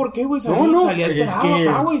no sé por qué, güey, salí alterado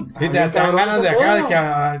acá, güey. Sí, te dan ganas de acá, de que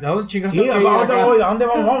 ¿a dónde chingaste? Sí, ¿a dónde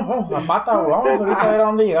vamos? Vamos, a pata, vamos ahorita a ver a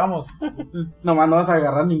dónde llegamos. Nomás no vas a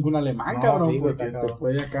agarrar ningún alemán, cabrón, porque te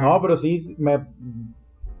puede acá. No, pero sí,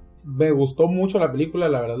 me gustó mucho la película,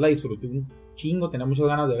 la verdad la disfruté un chingo, tenía muchas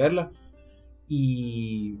ganas de verla.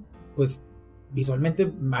 Y pues visualmente a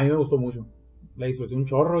mí me gustó mucho. La disfruté un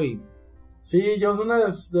chorro y... Sí, yo es una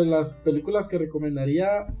de las películas que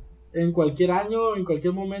recomendaría en cualquier año, en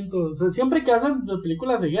cualquier momento. O sea, siempre que hablan de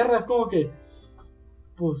películas de guerra es como que,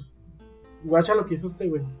 pues, guacha lo que hizo este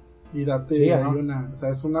güey y date ahí una... O sea,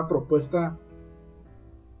 es una propuesta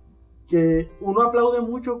que uno aplaude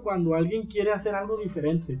mucho cuando alguien quiere hacer algo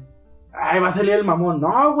diferente. Ay, va a salir el mamón.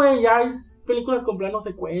 No, güey, ya hay películas con plano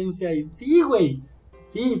secuencia y sí, güey,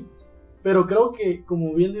 sí, pero creo que,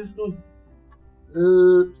 como bien dices tú,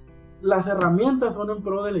 las herramientas son en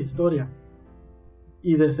pro de la historia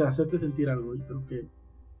y de hacerte sentir algo. Y creo que,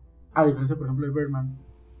 a diferencia, por ejemplo, de Birdman,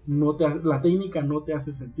 la técnica no te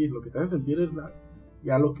hace sentir, lo que te hace sentir es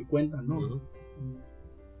ya lo que cuentan, ¿no? Uh-huh.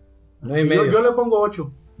 9.5. Yo le pongo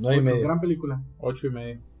 8. 9.5. Gran película.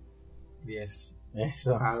 8.5. 10.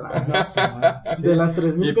 Eso. De las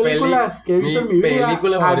 3.000 películas que he visto en mi vida,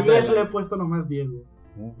 a 10 le he puesto nomás 10, güey.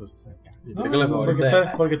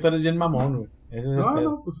 Porque tú eres bien mamón, güey. Ese es el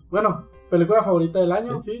pedo. No, pues, bueno, película favorita del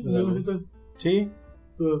año, sí. Sí.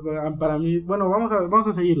 Para mí, bueno, vamos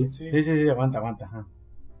a seguirle. Sí, aguanta. Ajá.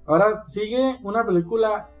 Ahora sigue una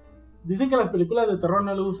película. Dicen que las películas de terror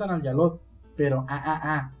no le gustan al Yalot, pero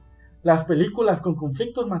las películas con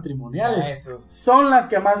conflictos matrimoniales son las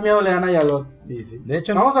que más miedo le dan a Yalot. Sí. De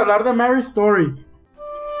hecho, vamos a hablar de Mary Story.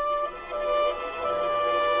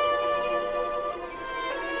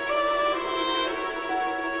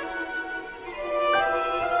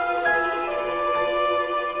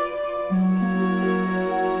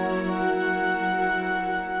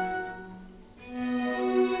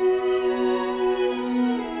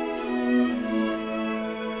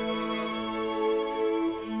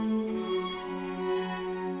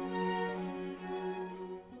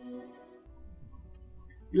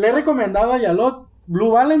 Le he recomendado a Yalot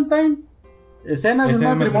Blue Valentine, Escenas de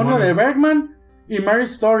un matrimonio de Bergman y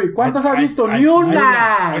Marriage Story. ¿Cuántas has visto? ¡Ni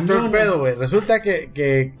una! Hay todo el pedo, güey. Resulta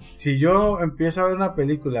que si yo empiezo a ver una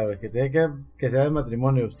película, güey, que tiene que sea de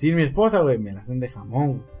matrimonio sin mi esposa, güey, me la hacen de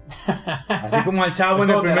jamón, güey. Así como al chavo en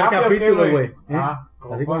el primer capítulo, güey.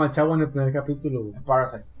 Así como al chavo en el primer capítulo, güey.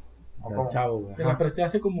 Parasite. Al chavo, güey. Te la presté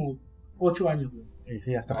hace como 8 años, güey. Y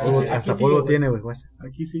sí, hasta polvo tiene, güey.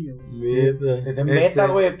 Aquí sigue, güey. Desde beta,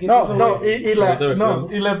 güey. Aquí no,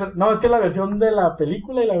 es que la versión de la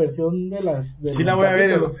película y la versión de las... Sí la voy a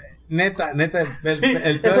ver, neta.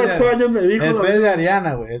 El pez de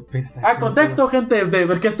Ariana, güey. Contexto, gente,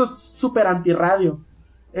 porque esto es súper antirradio.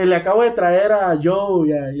 Le acabo de traer a Joe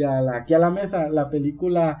y aquí a la mesa la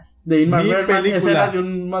película de Ingmar Bergman, Escenas de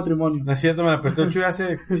un matrimonio. No es cierto, me la prestó Chuy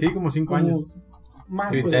hace, como 5 años.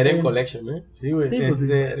 Criterion Collection, ¿eh? Sí, güey.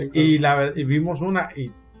 Y vimos una y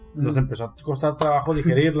nos empezó a costar trabajo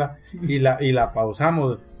digerirla y la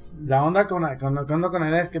pausamos. La onda con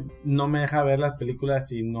ella es que no me deja ver las películas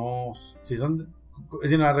si nos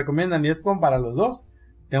la recomiendan y es como para los dos,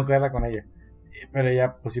 tengo que verla con ella. Pero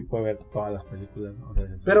ella pues sí puede ver todas las películas, ¿no? O sea,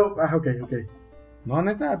 pero, ok. No,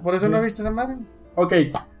 neta, por eso no he visto esa madre. Ok,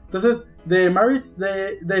 entonces, de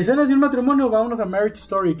Escenas de un matrimonio, vámonos a Marriage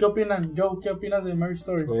Story. ¿Qué opinan? Joe, ¿qué opinas de Marriage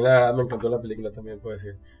Story? Pues la verdad me encantó la película también, puedo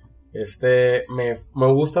decir. Me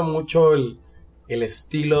gusta mucho el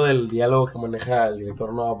estilo del diálogo que maneja el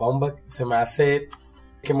director Noah Baumbach. Se me hace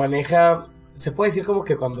que maneja... Se puede decir como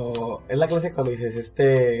que cuando... Es la clase cuando dices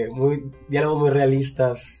diálogos muy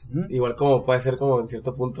realistas. Igual como puede ser como en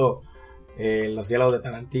cierto punto los diálogos de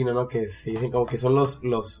Tarantino, ¿no? Que se dicen como que son los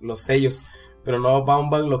sellos. Pero no,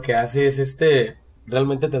 Baumbach lo que hace es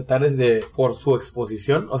realmente tratar por su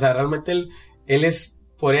exposición. O sea, realmente él es,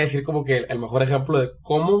 podría decir como que el mejor ejemplo de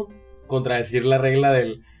cómo contradecir la regla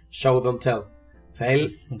del show don't tell. O sea,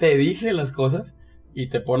 él te dice las cosas y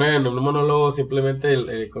te pone en un monólogo simplemente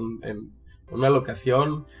en una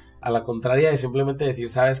locación a la contraria de simplemente decir,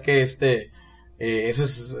 sabes que eso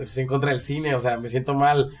es en contra del cine, o sea, me siento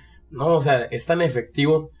mal. No, o sea, es tan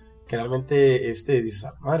efectivo que realmente dices,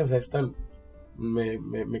 madre, o sea, es tan...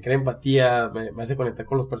 Me crea empatía, me hace conectar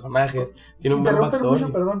con los personajes, tiene un buen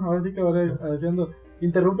backstory. Perdón, ahora sí que voy diciendo,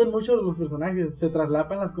 interrumpen mucho los personajes, se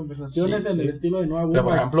traslapan las conversaciones en el estilo de Noah Baumbach. Pero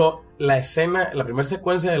por ejemplo, la primera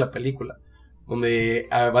secuencia de la película, donde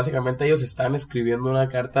básicamente ellos están escribiendo una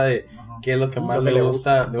carta de qué es lo que más le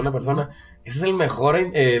gusta de una persona. Esa es la mejor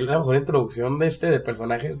introducción de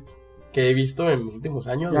personajes que he visto en los últimos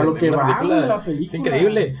años. Ya lo que va de la película. Es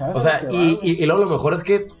increíble. O sea, y luego lo mejor es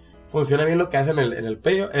que funciona bien lo que hacen en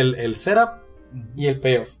el setup y el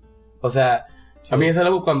payoff. O sea, a mí es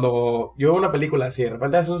algo cuando yo veo una película, si de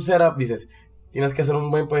repente haces un setup, dices, tienes que hacer un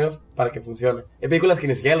buen payoff para que funcione. Hay películas que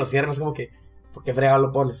ni siquiera lo cierran, es como que, ¿por qué fregado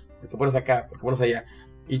lo pones? ¿Por qué pones acá? ¿Por qué pones allá?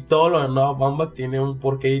 Y todo lo de Noah Baumbach tiene un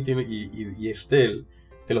porqué y te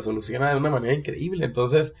lo soluciona de una manera increíble.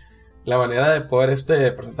 Entonces, la manera de poder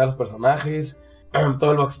presentar los personajes,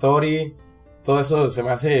 todo el backstory, todo eso se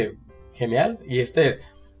me hace genial. Y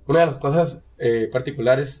una de las cosas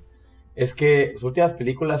particulares es que sus últimas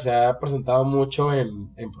películas se ha presentado mucho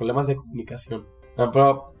en problemas de comunicación. Por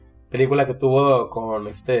ejemplo, película que tuvo con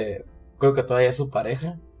creo que todavía es su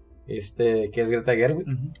pareja, que es Greta Gerwig,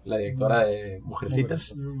 la directora de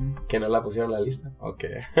Mujercitas, que no la pusieron en la lista. Ok.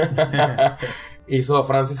 Hizo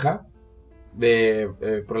Frances Ha,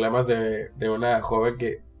 de problemas de una joven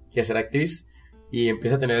que quiere ser actriz y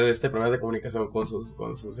empieza a tener problemas de comunicación con sus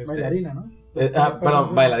bailarina, ¿no?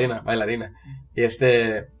 Perdón, bailarina. Y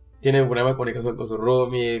tiene un problema de comunicación con su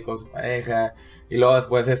roomie, con su pareja. Y luego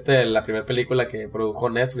después la primera película que produjo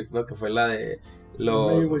Netflix, ¿no? Que fue la de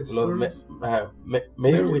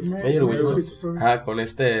Meyerowitz, con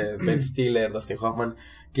Ben Stiller, Dustin Hoffman,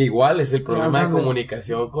 que igual es el problema de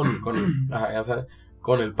comunicación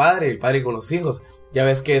con el padre con los hijos. Ya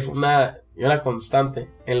ves que es una constante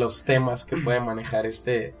en los temas que puede manejar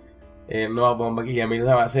Noah Baumbach, y a mí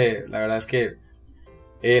esa base, la verdad es que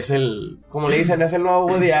es como le dicen, es el nuevo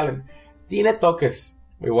Woody Allen. Tiene toques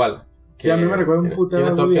igual. Que a mí me recuerda un putero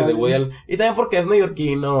tiene toques de Woody Allen. Y también porque es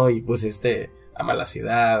neoyorquino y pues ama la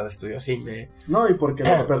ciudad, estudió cine. No, y porque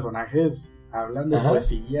los personajes hablan de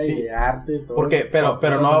poesía y de arte, todo.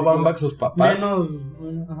 Pero Noah Baumbach, sus papás.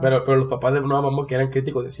 Pero los papás de Noah Baumbach eran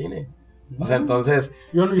críticos de cine. O sea, entonces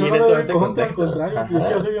tiene todo contexto. Es que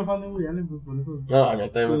yo soy bien fan de Woody Allen, pues por eso. No, a mí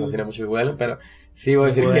también me fascina mucho Woody Allen, pero sí voy a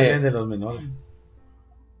decir que de los menores.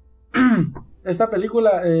 Esta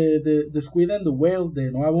película The Squid and the Whale de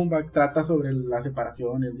Noah Baumbach trata sobre la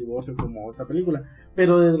separación, el divorcio, como esta película,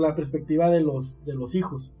 pero desde la perspectiva de los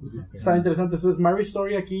hijos. Okay. Está interesante. Entonces, Marriage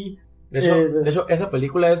Story aquí De hecho, esa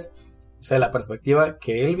película es, o sea, la perspectiva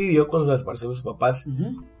que él vivió cuando se desapareció de sus papás.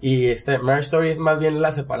 Y Marriage Story es más bien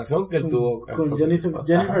la separación que él tuvo con Jennifer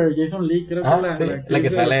Jason Leigh, creo que la que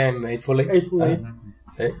sale en Eightful Eight.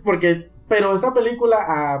 Sí. Pero esta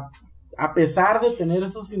película, a pesar de tener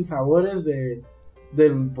esos sinsabores de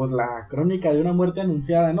pues la crónica de una muerte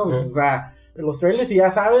anunciada, ¿no? O sea, los trailers y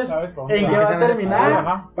ya sabes en qué va a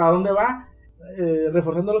terminar, para dónde va.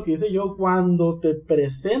 Reforzando lo que dice yo, cuando te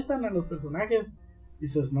presentan a los personajes,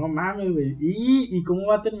 dices, no mames, güey, ¿y cómo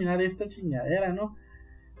va a terminar esta chingadera, no?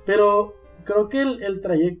 Pero creo que el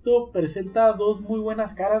trayecto presenta dos muy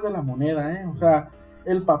buenas caras de la moneda, o sea,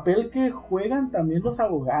 el papel que juegan también los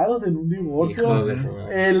abogados en un divorcio,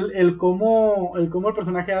 el cómo el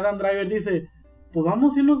personaje de Adam Driver dice, pues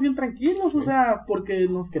vamos a irnos bien tranquilos, o sea, porque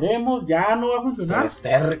nos queremos, ya no va a funcionar,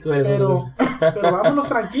 pero vámonos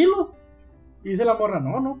tranquilos. Y dice la morra,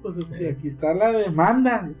 no, pues es que aquí está la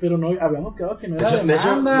demanda, pero no, habíamos quedado que no era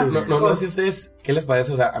demanda. De hecho, no sé ustedes, ¿qué les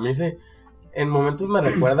parece? O sea, a mí en momentos me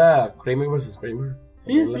recuerda a Kramer vs. Kramer.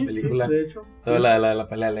 La película, de hecho. Toda la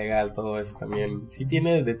pelea legal, todo eso también. Sí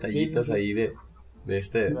tiene detallitos ahí de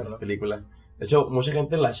esta película. De hecho, mucha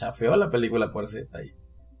gente la chafeó la película por ese detalle.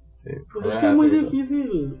 Sí. Pues es que es muy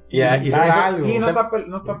difícil.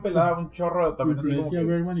 No está pelada un chorro también.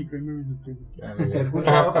 He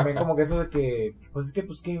escuchado también como que eso de que, pues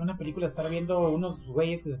es que una película estar viendo unos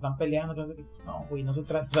güeyes que se están peleando, que no, güey, no se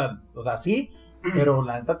trata, o sea, sí, pero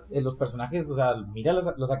la neta, los personajes, o sea, mira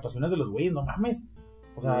las actuaciones de los güeyes, no mames,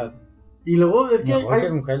 o sea. Y luego es que mejor que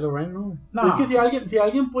con Kylo Ren, ¿no? Es que si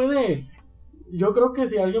alguien puede. Yo creo que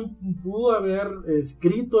si alguien pudo haber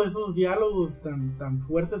escrito esos diálogos tan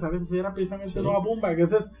fuertes, a veces era precisamente Noah Baumbach.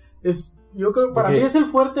 Yo creo que para mí es el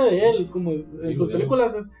fuerte de él, como en sus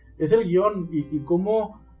películas es el guión y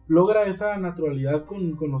cómo logra esa naturalidad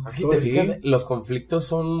con los actores. Si te fijas, los conflictos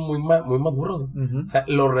son muy maduros. O sea,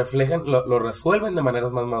 lo reflejan, lo resuelven de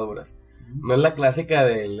maneras más maduras. No es la clásica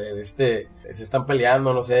se están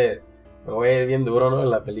peleando, no sé. Me voy a ir bien duro, ¿no?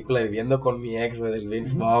 La película Viviendo con mi ex, güey, del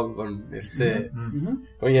Vince Vaughn, con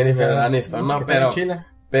con Jennifer Aniston, ¿no?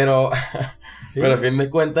 Pero a fin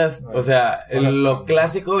de cuentas, o sea, lo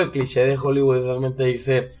clásico, el cliché de Hollywood es realmente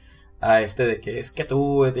irse a de que es que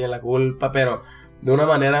tú, güey, tienes la culpa, pero de una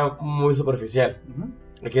manera muy superficial.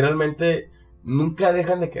 Aquí realmente nunca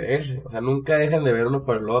dejan de quererse, o sea, nunca dejan de ver uno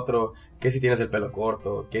por el otro, que si tienes el pelo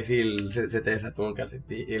corto, que si se te desató un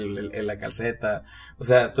calcetín, la calceta, o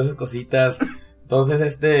sea, todas esas cositas.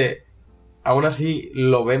 Entonces, aún así,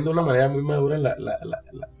 lo ven de una manera muy madura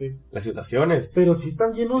las situaciones. Pero sí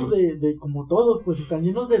están llenos de como todos, pues están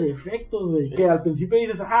llenos de defectos, güey. Sí. Que al principio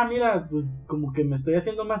dices, mira, pues como que me estoy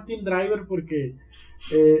haciendo más Team Driver porque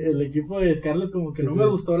el equipo de Scarlett como que no me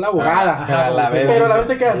gustó la abogada. Pero a la vez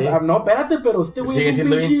te quedas, no, espérate, pero este güey sigue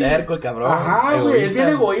siendo bien terco el cabrón. Ajá, güey, es bien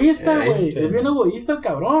egoísta, güey. Es bien egoísta el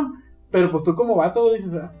cabrón. Pero pues tú como vato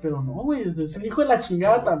dices, pero no, güey, es un hijo de la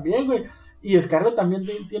chingada también, güey. Y Scarlett también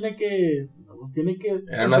tiene que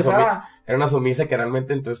era una sumisa que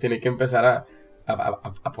realmente entonces tiene que empezar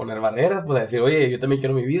a poner barreras, pues a decir, oye, yo también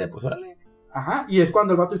quiero mi vida, pues órale. Ajá, y es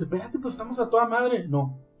cuando el vato dice, espérate, pues estamos a toda madre.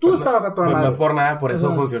 No, tú estabas a toda madre. No es por nada, por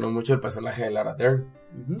eso funcionó mucho el personaje de Lara Dern.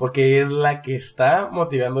 Porque es la que está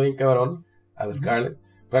motivando bien cabrón a la Scarlett.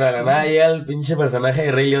 Pero de la nada llega el pinche personaje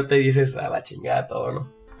de Ray Liotta y dices, a la chingada todo,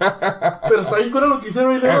 ¿no? Pero está bien con lo que hizo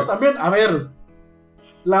Ray Liotta también. A ver,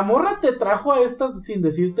 la morra te trajo a esta sin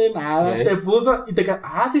decirte nada, te puso y te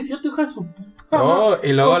sí, es cierto, hija de su puta. No,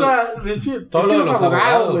 y luego todo lo de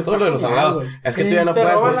los abogados. Es que tú ya no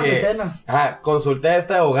puedes porque consulté a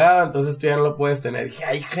esta abogada, entonces tú ya no lo puedes tener. Dije,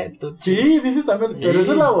 ay, gente. Sí, dices también, pero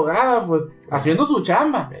esa es la abogada, pues, haciendo su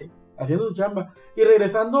chamba. Y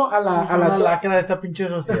regresando a la lacra de esta pinche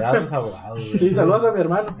sociedad de los abogados. Güey. Sí, saludos a mi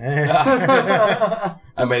hermano.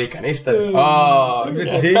 Americanista. Sí,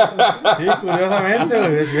 curiosamente,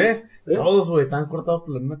 güey, ¿ves? Todos, güey, están cortados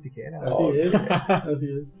por la misma tijera. Así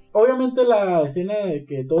es. Obviamente la escena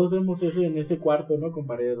que todos vemos es en ese cuarto, ¿no? Con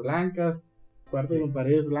paredes blancas. Con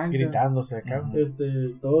paredes blancas. Gritándose acá.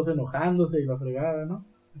 Todos enojándose y la fregada, ¿no?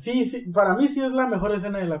 Sí, para mí sí es la mejor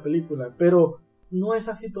escena de la película, pero no es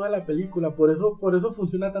así toda la película, por eso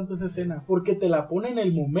funciona tanto esa escena, porque te la pone en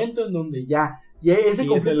el momento en donde ya ese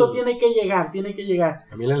conflicto tiene que llegar.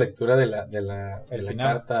 A mí la lectura de la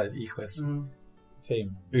carta, hijo, es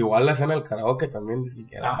igual la escena del karaoke también,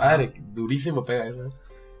 madre, durísimo pega eso.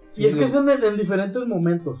 Sí, y es que es en diferentes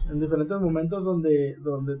momentos donde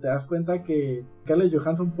te das cuenta que Scarlett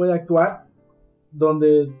Johansson puede actuar,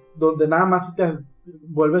 donde nada más te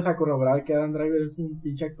vuelves a corroborar que Adam Driver es un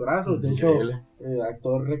pinche actorazo. De hecho,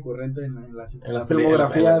 actor recurrente en la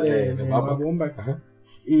filmografía de Noah Baumbach.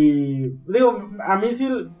 Y digo, a mí sí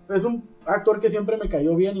es un actor que siempre me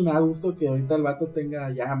cayó bien y me da gusto que ahorita el vato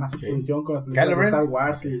tenga ya más exposición con las películas de Star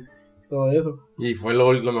Wars y todo eso. Y fue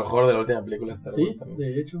lo mejor de la última película de Star Wars. Sí, también.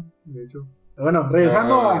 de hecho. Bueno,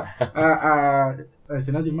 regresando a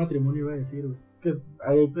escenas de un matrimonio, iba a decir, güey. Es que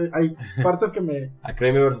hay partes que me... A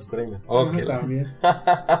Kramer versus Kramer. Ok. También.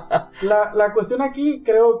 La cuestión aquí,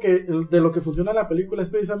 creo que de lo que funciona la película es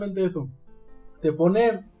precisamente eso. Te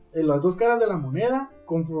pone en las dos caras de la moneda,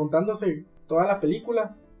 confrontándose toda la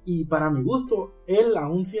película. Y para mi gusto, él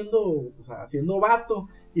aún siendo vato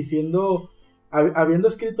y habiendo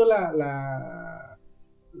escrito la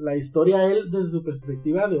historia él desde su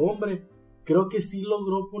perspectiva de hombre, creo que sí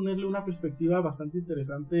logró ponerle una perspectiva bastante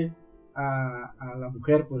interesante a la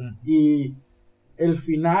mujer, pues. Y el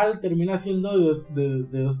final termina siendo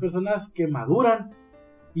de dos personas que maduran,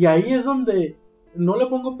 y ahí es donde no le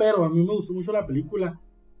pongo pero. A mí me gustó mucho la película,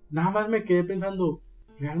 nada más me quedé pensando,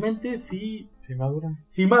 realmente sí maduran,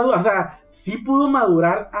 o sea, sí pudo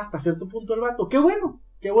madurar hasta cierto punto el vato. Qué bueno.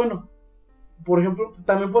 Por ejemplo,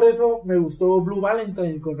 también por eso me gustó Blue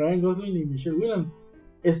Valentine con Ryan Gosling y Michelle Williams.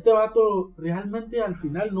 Este vato realmente al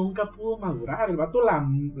final nunca pudo madurar. El vato la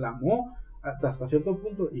amó hasta cierto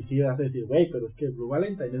punto. Y sí vas a decir, güey, pero es que Blue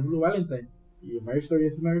Valentine es Blue Valentine y Marriage Story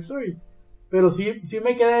es Marriage Story. Pero sí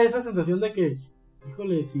me queda esa sensación de que,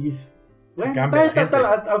 híjole, sí. Bueno, está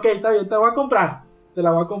bien, te la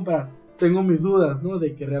voy a comprar. Tengo mis dudas, ¿no?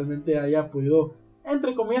 De que realmente haya podido,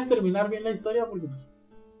 entre comillas, terminar bien la historia. Porque pues,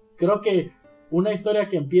 creo que una historia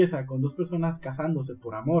que empieza con dos personas casándose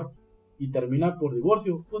por amor y termina por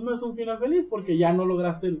divorcio, pues no es un final feliz, porque ya no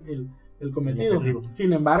lograste el cometido.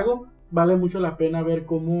 Sin embargo, vale mucho la pena ver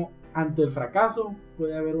cómo ante el fracaso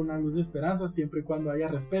puede haber una luz de esperanza, siempre y cuando haya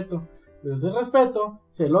respeto. Pero ese respeto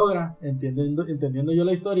se logra entendiendo yo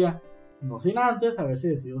la historia, no sin antes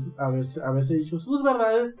haberse dicho sus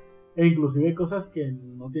verdades, e inclusive cosas que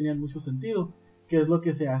no tenían mucho sentido, que es lo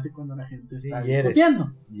que se hace cuando la gente está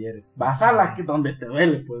discutiendo. Vas a donde te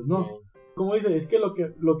duele, pues, ¿no? Como dice, es que lo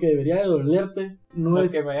que debería de dolerte no es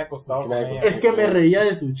que me haya costado, es que me reía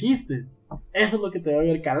de sus chistes. Eso es lo que te debe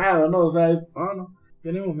haber calado, ¿no? O sea, no.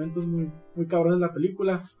 Tiene momentos muy, muy cabrones la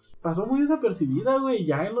película. Pasó muy desapercibida, güey,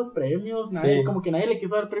 ya en los premios, como que nadie le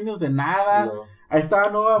quiso dar premios de nada. No. Ahí estaba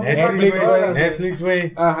Nova. Netflix,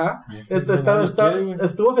 güey. Ajá.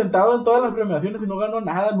 Estuvo sentado en todas las premiaciones y no ganó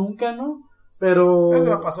nada nunca, ¿no? Pero eso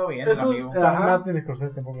la pasó bien, el amigo. Martin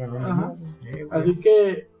Scorsese tampoco ganó nada. Así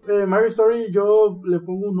que Marriage Story yo le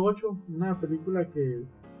pongo un 8, una película que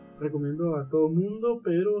recomiendo a todo mundo,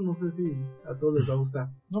 pero no sé si a todos les va a gustar.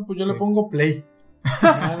 No, pues yo le pongo play.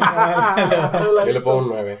 Yo le pongo un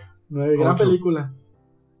 9. 9, gran película.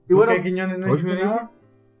 Y bueno, ¿qué, Quiñones, no dijiste nada?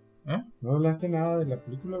 ¿Eh? ¿No hablaste nada de la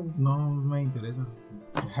película, güey? No me interesa.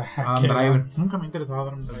 Adam Driver. Nunca me ha interesado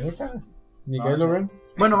Adam Driver. ¿Ni Kylo Ren?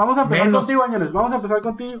 Bueno, vamos a empezar contigo, Áñeles. Vamos a empezar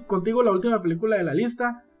contigo la última película de la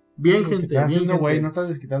lista. Bien, gente. ¿Qué estás haciendo, güey? No estás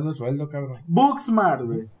desquitando el sueldo, cabrón. Booksmart,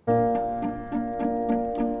 güey.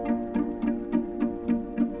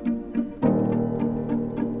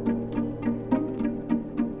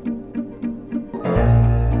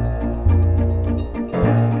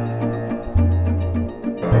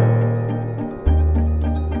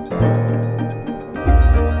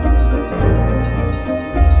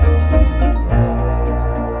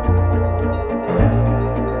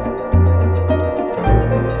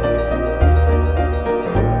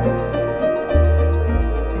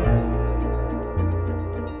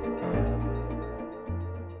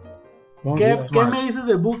 ¿Qué me dices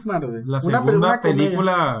de Booksmart, güey? La segunda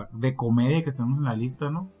película de comedia que tenemos en la lista,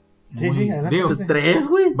 ¿no? Sí, adelante. 3,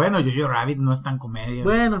 güey. Bueno, Jojo Rabbit no es tan comedia.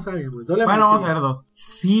 Bueno, está bien, güey. Bueno, vamos a ver 2.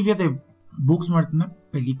 Sí, fíjate, Booksmart, una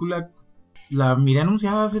película, la miré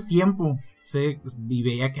anunciada hace tiempo. Y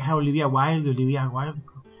veía que es Olivia Wilde.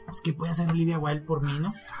 Pues, ¿qué puede hacer Olivia Wilde por mí,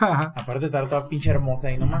 no? Aparte de estar toda pinche hermosa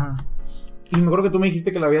ahí nomás. Ajá. Y me acuerdo que tú me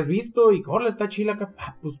dijiste que la habías visto y que, hola, está chila acá.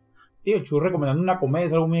 Pues, tío, Chu recomendando una comedia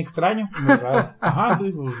es algo muy extraño. Muy raro. Ajá,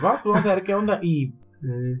 entonces, pues vamos a ver qué onda. Y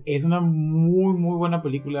es una muy, muy buena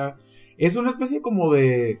película. Es una especie como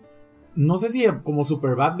de, no sé si como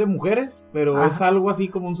Superbad de mujeres, pero es algo así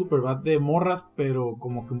como un Superbad de morras, pero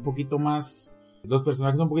como que un poquito más, los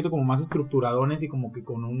personajes son un poquito como más estructuradones y como que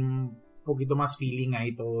con un poquito más feeling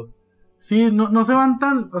ahí todos. Sí, no se van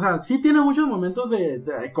tan, o sea, sí tiene muchos momentos de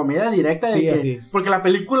comedia directa, de que, así. Porque la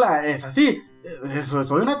película es así,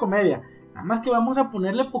 soy una comedia, nada más que vamos a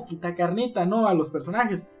ponerle poquita carnita, ¿no? A los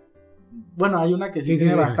personajes. Bueno, hay una que sí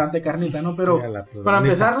tiene bastante carnita, ¿no? Pero para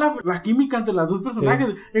empezar, la química entre las dos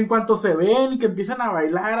personajes, en cuanto se ven y que empiezan a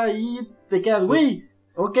bailar ahí, te quedas, güey,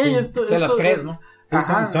 ok, esto las crees, ¿no? Sí,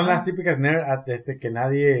 son las típicas nerd que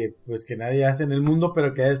nadie hace en el mundo,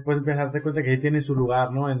 pero que después empiezas a darte cuenta que sí tienen su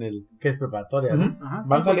lugar, ¿no? En el que es preparatoria, ¿no? Ajá,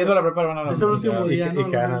 Van saliendo a la prepa, van a la es el universidad. último día, Y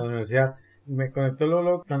que van a la universidad. Me conectó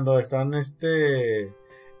Lolo cuando están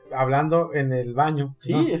hablando en el baño.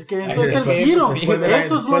 Sí, ¿no? es que eso es el giro.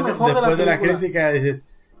 Eso es lo mejor después de la crítica dices,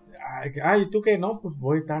 ay, ¿tú qué? No, pues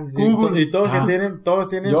voy tal. Google. Y todos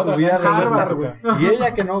tienen su vida Harvard, resuelta. Y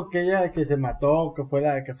ella que se mató, que fue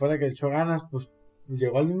la que echó ganas, pues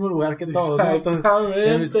llegó al mismo lugar que todos, ¿no?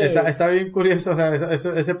 Entonces, está bien curioso, o sea,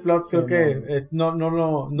 ese plot creo que no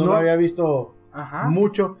lo había visto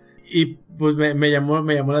mucho y pues me llamó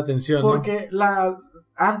la atención, porque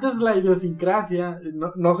antes la idiosincrasia,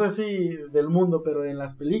 no sé si del mundo, pero en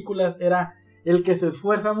las películas era el que se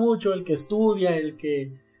esfuerza mucho, el que estudia, el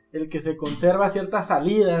que se conserva ciertas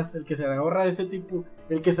salidas, el que se ahorra de ese tipo,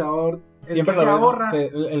 el que se ahorra, siempre se ahorra.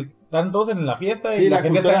 Están todos en la fiesta y la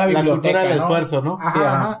gente cultura, está en la biblioteca, cultura del ¿no? esfuerzo, ¿no?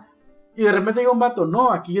 Ajá. Y de repente llega un vato,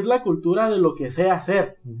 no, aquí es la cultura de lo que sé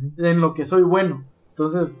hacer, en lo que soy bueno.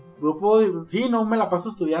 Entonces, yo puedo, sí, no me la paso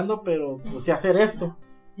estudiando, pero pues sé hacer esto.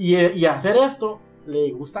 Y hacer esto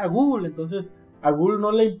le gusta a Google, entonces a Google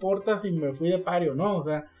no le importa si me fui de pari o no, o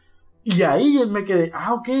sea, y ahí me quedé,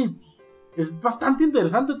 ok, es bastante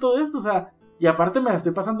interesante todo esto, o sea, y aparte me la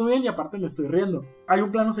estoy pasando bien y aparte me estoy riendo. Hay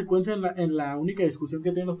un plano secuencia en la única discusión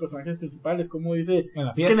que tienen los personajes principales, como dice,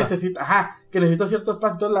 que necesita cierto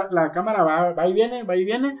espacio, entonces la cámara va y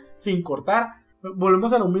viene, sin cortar.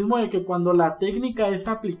 Volvemos a lo mismo de que cuando la técnica es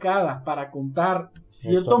aplicada para contar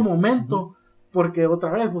cierto momento, porque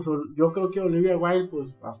otra vez, pues yo creo que Olivia Wilde,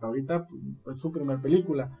 pues hasta ahorita pues, es su primer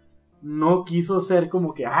película. No quiso ser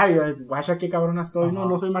como que, ay, guacha, qué cabrona estoy,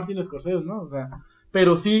 no soy Martin Scorsese, ¿no? O sea,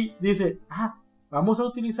 pero sí dice, vamos a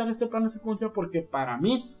utilizar este plano de secuencia porque para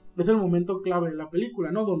mí es el momento clave de la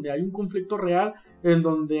película, ¿no? Donde hay un conflicto real, en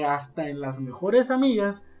donde hasta en las mejores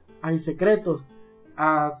amigas hay secretos,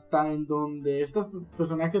 hasta en donde estos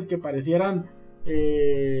personajes que parecieran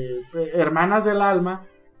hermanas del alma,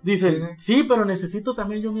 dicen, sí, pero necesito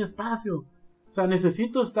también yo mi espacio, o sea,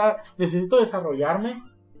 necesito desarrollarme,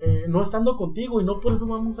 no estando contigo, y no por eso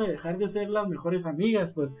vamos a dejar de ser las mejores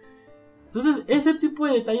amigas, pues. Entonces, ese tipo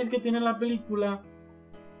de detalles que tiene la película,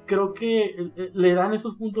 creo que le dan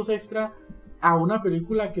esos puntos extra a una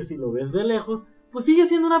película que si lo ves de lejos, pues sigue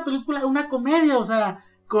siendo una película, una comedia, o sea,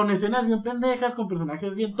 con escenas bien pendejas, con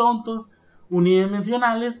personajes bien tontos,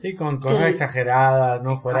 unidimensionales. Sí, con cosas exageradas,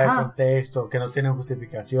 ¿no? Fuera de contexto, que no tienen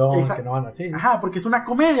justificación, que no van así. Porque es una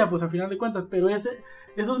comedia, pues al final de cuentas, pero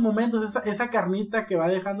esos momentos, esa carnita que va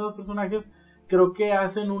dejando los personajes, creo que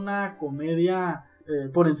hacen una comedia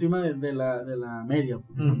por encima de la media,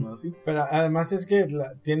 pues, así. Pero además es que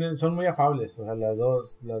son muy afables, o sea, las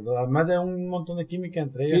dos, además de un montón de química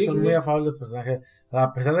entre ellas, son muy afables los personajes, o sea,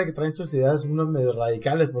 a pesar de que traen sus ideas unos medio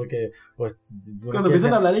radicales, porque pues cuando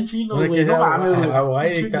empiezan a hablar en chino, güey, no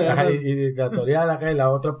mames, y dictatorial acá, y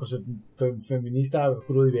la otra pues feminista,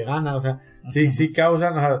 cruda y vegana, o sea, sí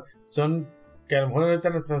causan, o sea, son que a lo mejor ahorita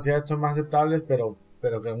en nuestra sociedad son más aceptables, pero que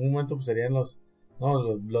en algún momento pues serían los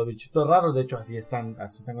bichitos raros, de hecho así están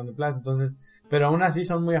contemplados, entonces, pero aún así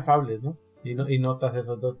son muy afables, ¿no? Y notas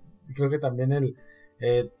eso. Entonces, creo que también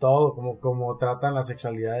todo como tratan la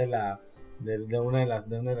sexualidad de una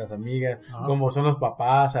de las amigas, como son los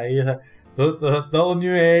papás ahí, o sea, todo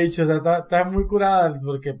New Age, o sea, está muy curada,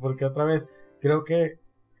 porque otra vez creo que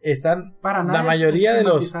están para nada la mayoría de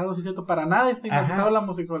los para nada estigmatizado la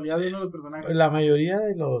homosexualidad de uno de los personajes. La mayoría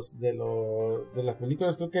de las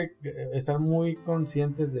películas creo que están muy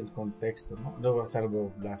conscientes del contexto, ¿no? Luego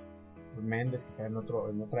salvo las Méndez que está en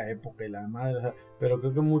otra época y la madre, o sea, pero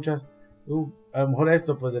creo que muchas a lo mejor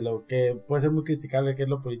esto pues de lo que puede ser muy criticable, que es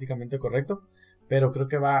lo políticamente correcto, pero creo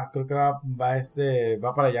que va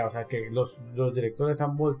para allá, o sea, que los directores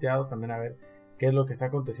han volteado también a ver qué es lo que está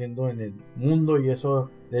aconteciendo en el mundo, y eso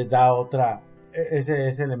les da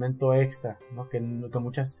ese elemento extra, ¿no? Que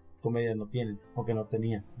muchas comedias no tienen o que no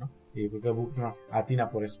tenían, ¿no? Y creo que Buchner atina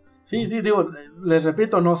por eso. Sí, digo, les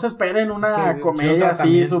repito, no se esperen una comedia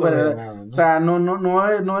así súper, ¿no? O sea,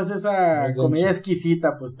 no es esa comedia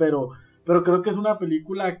exquisita, pues, pero creo que es una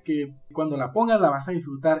película que cuando la pongas la vas a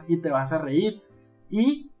disfrutar y te vas a reír,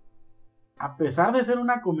 y a pesar de ser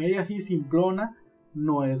una comedia así simplona,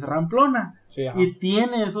 no es ramplona, y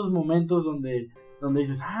tiene esos momentos donde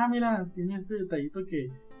dices, mira, tiene este detallito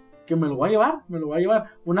que me lo va a llevar,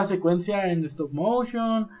 una secuencia en stop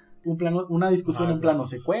motion, una discusión en plano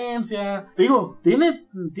secuencia, digo, tiene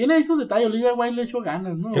esos detalles. Olivia Wilde le echó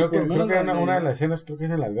ganas, ¿no? Creo que una de las escenas, creo que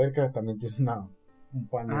es en la alberca, también tiene un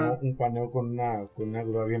paneo con una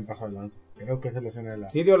grúa bien pasada de lanza. Creo que esa es la escena de la...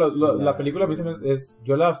 Sí, digo, la película a mí se me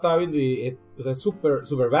yo la estaba viendo y o sea, es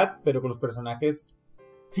super bad, pero con los personajes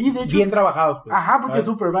Sí, de hecho. bien trabajados. Pues, ajá, porque ¿sabes?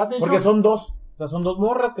 Superbad, de hecho. Porque son dos. O sea, son dos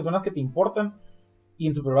morras que son las que te importan. Y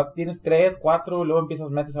en Superbad tienes 3, 4, luego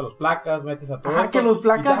metes a los placas, metes a todo. Ajá, que los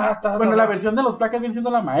placas. Bueno, la versión de los placas viene siendo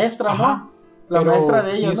la maestra, ajá, ¿no? La pero maestra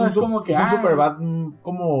de ellos, sí, ¿no? Es como que. Es un Superbad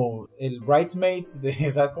como el Bridesmaids,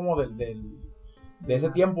 ¿sabes? Como de ese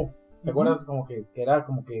tiempo. ¿Te acuerdas? Como que era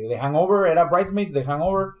como que de Hangover, era Bridesmaids de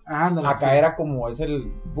Hangover. Ándale, acá sí. era como es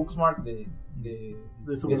el Booksmart de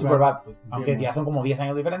Superbad, pues. Aunque ya son como 10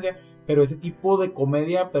 años de diferencia. Pero ese tipo de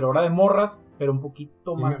comedia, pero ahora de morras, pero un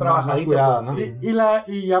poquito más trabajadito. Cuidado, pues, ¿no? Sí,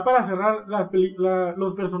 y ya para cerrar,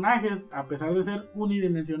 los personajes, a pesar de ser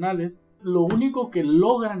unidimensionales, lo único que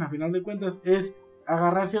logran a final de cuentas es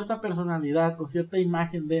agarrar cierta personalidad o cierta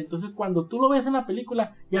imagen de. Entonces cuando tú lo ves en la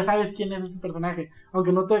película ya sabes quién es ese personaje,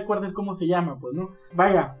 aunque no te acuerdes cómo se llama, pues, ¿no?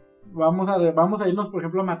 Vaya, vamos a irnos, por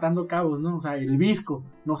ejemplo, a Matando Cabos, ¿no? O sea, el Visco,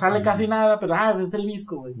 no sale casi nada, pero es el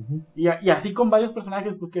Visco, güey. Y así con varios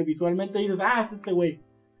personajes, pues, que visualmente dices, es este güey.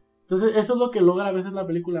 Entonces eso es lo que logra a veces la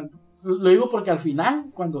película. Lo digo porque al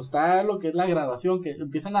final, cuando está lo que es la graduación, que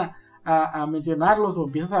empiezan a mencionarlos o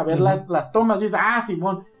empiezas a ver las tomas, dices,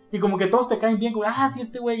 Simón. Y como que todos te caen bien, como, sí,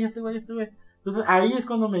 este güey. Entonces ahí es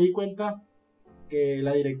cuando me di cuenta que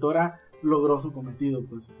la directora logró su cometido,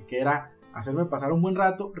 pues, que era hacerme pasar un buen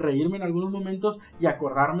rato, reírme en algunos momentos y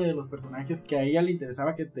acordarme de los personajes que a ella le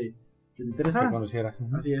interesaba que te interesaran. Que conocieras.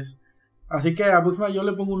 Así es. Así que a Booksmart yo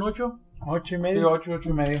le pongo un 8. 8.5.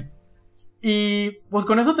 8.5. Y pues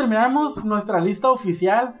con eso terminamos nuestra lista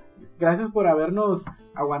oficial. Gracias por habernos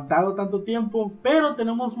aguantado tanto tiempo. Pero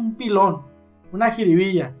tenemos un pilón, una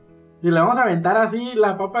jiribilla. Y le vamos a aventar así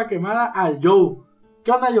la papa quemada al Joe. ¿Qué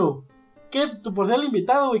onda, Joe? Tú por ser el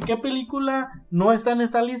invitado, güey, ¿qué película no está en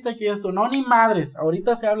esta lista? Que esto, no, ni madres.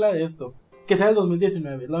 Ahorita se habla de esto. Que sea el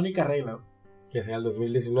 2019, es la única regla, güey. Que sea el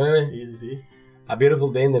 2019. Sí. A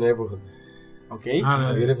Beautiful Day in the Neighborhood. Ok.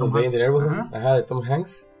 A Beautiful Day in the Neighborhood. Ajá, de Tom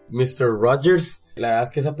Hanks. Mr. Rogers. La verdad es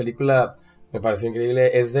que esa película me pareció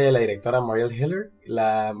increíble. Es de la directora Marielle Heller,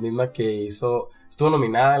 la misma que estuvo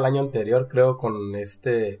nominada el año anterior, creo, con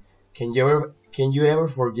Can You Ever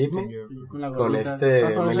Forgive Me? Sí, con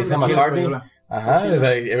Melissa McCarthy. Ajá, o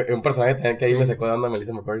sea, un personaje también que ahí me sacó dando a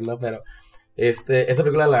Melissa McCarthy, ¿no? Pero esa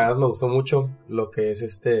película la verdad me gustó mucho, lo que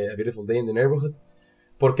es A Beautiful Day in the Neighborhood.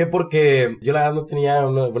 ¿Por qué? Porque yo la verdad no tenía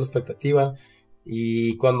una buena expectativa.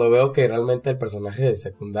 Y cuando veo que realmente el personaje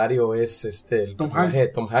secundario es el personaje de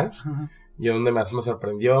Tom Hanks, y donde más me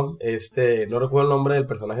sorprendió, no recuerdo el nombre del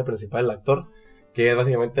personaje principal, el actor, que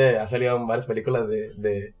básicamente ha salido en varias películas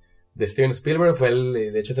de Steven Spielberg,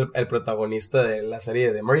 de hecho es el protagonista de la serie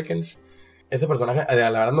de The Americans. Ese personaje, la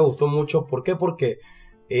verdad me gustó mucho. ¿Por qué? Porque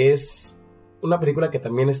es una película que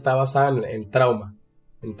también está basada en trauma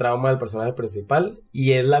del personaje principal,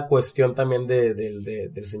 y es la cuestión también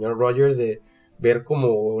del señor Rogers de ver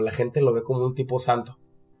como la gente lo ve como un tipo santo,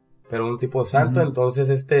 pero un tipo santo. Entonces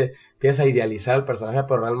empieza a idealizar al personaje,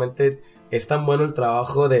 pero realmente es tan bueno el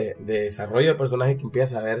trabajo de desarrollo del personaje que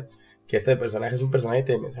empieza a ver que este personaje es un personaje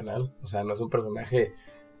tridimensional, o sea, no es un personaje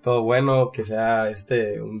todo bueno, que sea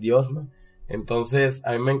un dios, ¿no? Entonces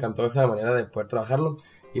a mí me encantó esa manera de poder trabajarlo,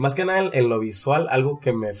 y más que nada en lo visual, algo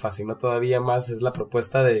que me fascinó todavía más es la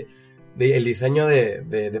propuesta el diseño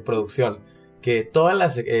de producción, que todas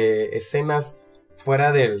las escenas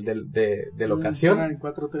fuera de locación. En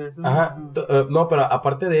 4:3, ¿no? Ajá. No, pero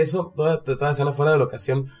aparte de eso, toda la escena fuera de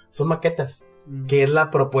locación son maquetas, que es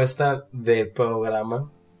la propuesta del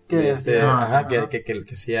programa que sea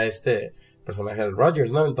personaje de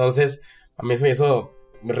Rogers, ¿no? Entonces, a mí se me hizo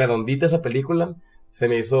redondita esa película, se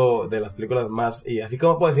me hizo de las películas más, y así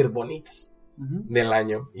como puedo decir, bonitas del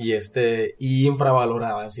año, y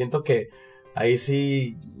infravalorada. Siento que ahí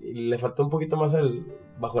sí le faltó un poquito más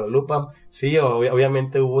bajo la lupa. Sí,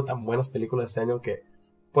 obviamente hubo tan buenas películas este año que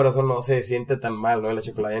por eso no se siente tan mal, ¿no? El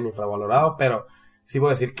hecho que lo hayan infravalorado, pero sí voy a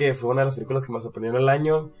decir que fue una de las películas que me sorprendió en el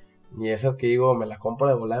año, y esas que digo, me la compro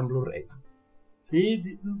de volada en Blu-ray.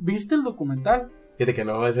 Sí, ¿viste el documental? Fíjate que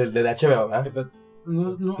no, es el de HBO, ¿verdad?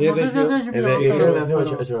 No Sí, sé si es de HBO.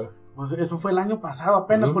 HBO. Pues eso fue el año pasado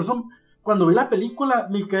apenas, por eso cuando vi la película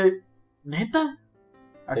me dije, ¿neta?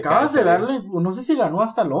 Acabas de darle, no sé si ganó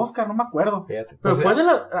hasta el Oscar, no me acuerdo. Fíjate. Pero Pues, fue de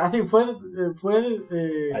la, así,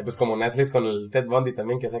 pues como Netflix con el Ted Bundy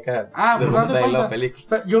también, que saca pues haz de la cuenta. película. O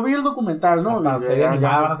sea, yo vi el documental, ¿no? Hasta serie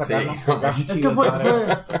animada van a sacar, Sí, ¿no? no manches. Es que fue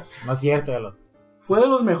No es cierto, ya lo... fue de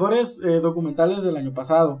los mejores documentales del año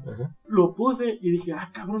pasado. Ajá. Lo puse y dije,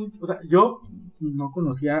 cabrón, o sea, yo no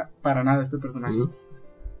conocía para nada a este personaje.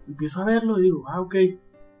 empiezo a verlo y digo, ok,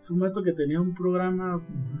 es un vato que tenía un programa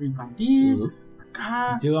infantil,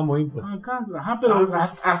 acá. Llega muy pues. Acá, ajá, pero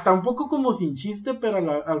hasta un poco como sin chiste, pero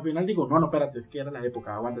al final digo, no, espérate, es que era la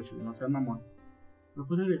época, aguanta, chulo, no seas mamón. Lo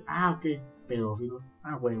puse de, ok, pedófilo,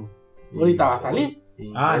 huevo. Ahorita va a salir. Pues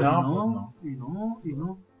no. Y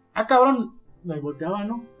no. Cabrón, me volteaba,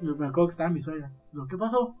 ¿no? Me acuerdo que estaba mi suegra. ¿Qué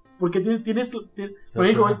pasó? Porque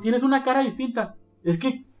tienes una cara distinta. Es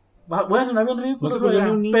que voy a sonar bien ridículo,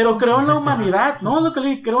 pero creo en la humanidad. No, lo que le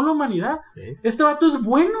dije, creo en la humanidad. ¿Sí? Este vato es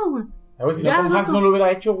bueno, güey. A ver si Tom Hanks no lo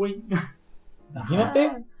hubiera hecho, güey.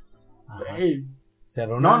 Imagínate. Güey.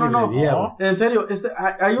 Cerró una librería, no. En serio,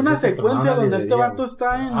 hay una secuencia donde este vato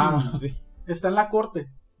está está en la corte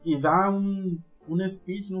y da un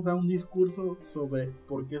speech, ¿no? Da un discurso sobre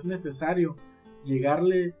por qué es necesario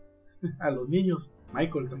llegarle a los niños.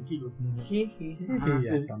 Michael, tranquilo.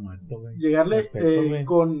 Ya está muerto, güey. Llegarle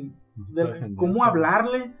con cómo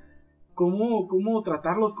hablarle, cómo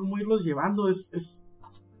tratarlos, cómo irlos llevando.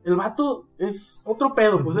 El vato es otro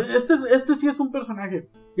pedo. Pues este sí es un personaje.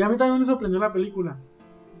 Y a mí también me sorprendió la película.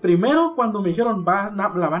 Primero, cuando me dijeron, la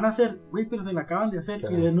van a hacer, güey, pero se la acaban de hacer.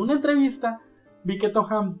 Claro. Y en una entrevista vi que Tom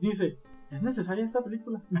Hanks dice, ¿es necesaria esta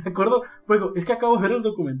película? Me acuerdo, pues es que acabo de ver el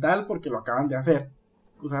documental porque lo acaban de hacer.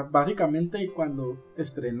 O sea, básicamente cuando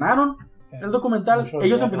estrenaron el documental,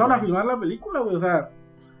 ellos empezaron a filmar la película, güey. O sea,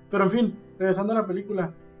 pero en fin, regresando a la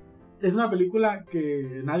película. Es una película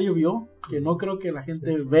que nadie vio, que no creo que la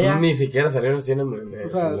gente vea. Ni siquiera salió en el cine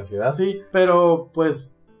en la ciudad. Sí, pero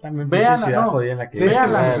pues véanla,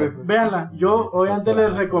 véanla. Yo obviamente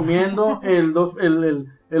les recomiendo el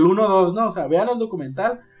 1-2, ¿no? O sea, vean el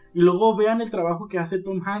documental y luego vean el trabajo que hace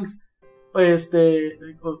Tom Hanks.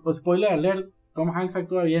 Spoiler alert, Tom Hanks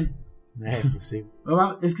actúa bien. Pues sí.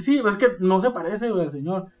 Es que no se parece, güey, al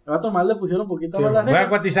señor. El vato más le pusieron un poquito más la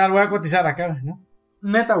ceja. Voy a cotizar acá, ¿no?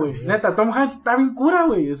 Neta, güey, Tom Hanks está bien cura,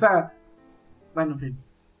 güey. O sea, bueno, en fin.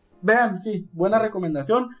 Vean, sí, buena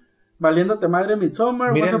recomendación. Valiéndote madre, Midsommar,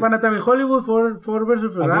 Once Upon a Time in Hollywood, Ford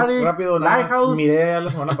vs Ferrari, rápido, Lighthouse. Miré la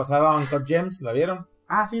semana pasada Uncut Gems, ¿la vieron?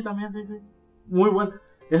 Sí, también, sí. Muy bueno.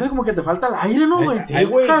 Esa es como que te falta el aire, ¿no, güey? Sí,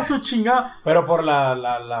 güey. Su chingada. Pero por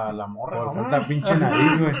la morra. Por tanta pinche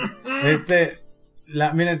nariz, güey.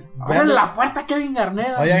 Miren, vean la puerta, Kevin Garnett.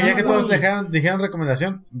 Oye, ya que todos dijeron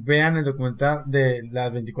recomendación, vean el documental de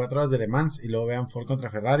las 24 horas de Le Mans y luego vean Ford contra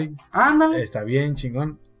Ferrari. Ándale. Está bien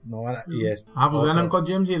chingón. No van y es. Pues vean Uncut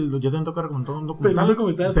Gems y yo tengo que recomendar un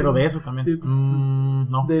documental. Pero de eso también. Sí.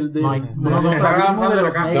 No. Don't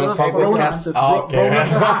fuck with cats.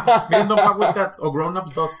 Miren Don't Fuck with Cats o Grown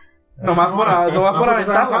Ups 2. Nomás por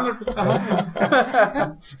aventarlo.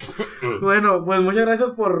 Bueno, pues muchas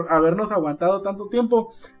gracias por habernos aguantado tanto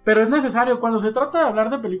tiempo. Pero es necesario, cuando se trata de hablar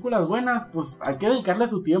de películas buenas, pues hay que dedicarle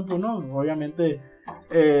su tiempo, ¿no? Obviamente,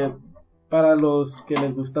 para los que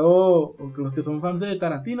les gustó, o los que son fans de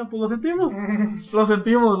Tarantino, pues lo sentimos. Lo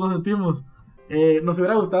sentimos. Nos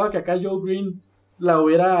hubiera gustado que acá Joe Green la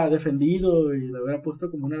hubiera defendido y la hubiera puesto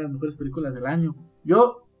como una de las mejores películas del año.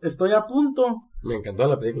 Yo estoy a punto. Me encantó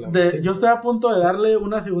la película. Yo estoy a punto de darle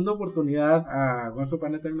una segunda oportunidad a Once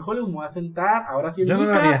Upon a Time in Hollywood. Me voy a sentar, ahora sí en mi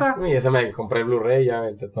casa. Y ese me compré el Blu-ray, ya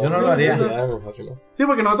me todo. Yo no lo haría. Ya me fascinó. Sí,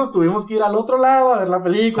 porque nosotros tuvimos que ir al otro lado a ver la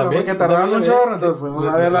película, ¿también? Porque tardaban un chorro, entonces fuimos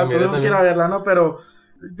a verla, tuvimos que ir a verla, ¿no? Pero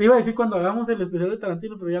te iba a decir cuando hagamos el especial de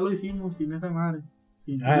Tarantino, pero ya lo hicimos sin esa madre.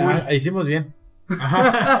 Hicimos bien.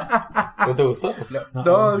 ¿No te gustó?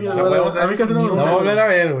 No, a mí casi no me gustó. La voy a volver a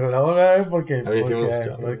ver porque a mí sí me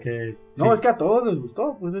gustó. No, es que a todos les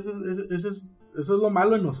gustó, pues eso es lo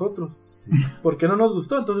malo en nosotros. Sí. ¿Por qué no nos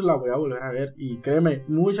gustó? Entonces la voy a volver a ver y créeme,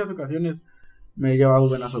 muchas ocasiones me he llevado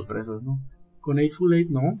buenas sorpresas, ¿no? Con Hateful Eight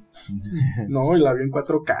no. No, y la vi en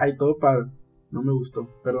 4K y todo no me gustó,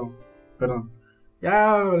 perdón.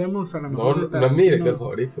 Ya hablemos a la mejor. No es mi director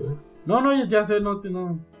favorito, ¿eh? No, ya sé, no.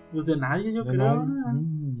 Pues de nadie, yo creo.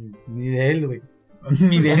 Ni de él, güey.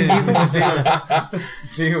 Ni de él mismo,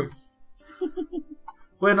 sí, güey.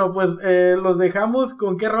 Bueno, pues los dejamos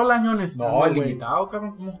con qué rola, ñones. No, el invitado,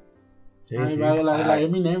 cabrón, ¿cómo? Sí. La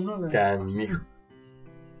Eminem, ¿no? Canijo.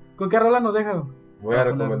 ¿Con qué rola nos dejas? Voy a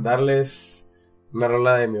recomendarles una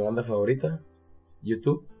rola de mi banda favorita,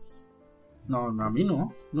 YouTube. No, a mí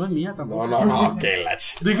no es mía tampoco. No, que la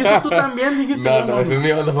Dijiste tú también, No, esa es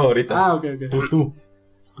mi banda favorita. Ok. Tú.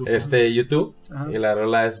 YouTube. Ajá. Y la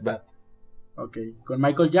rola es Bad. Ok, con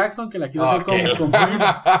Michael Jackson, que la quiero hacer con Prince.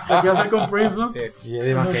 La quiero hacer con Prince, ¿no? Sí, y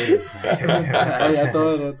Eddie Van Halen. Ya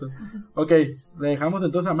todo el rato. Ok, le dejamos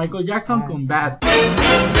entonces a Michael Jackson con Bad.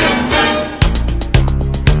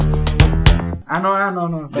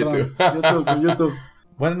 No, perdón. YouTube.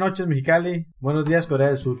 Buenas noches, Mexicali. Buenos días, Corea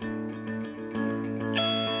del Sur.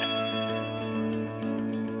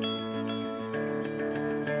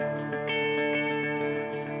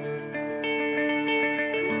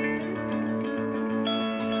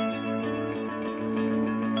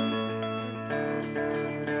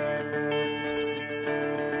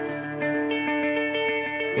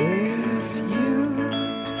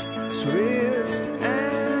 sueño.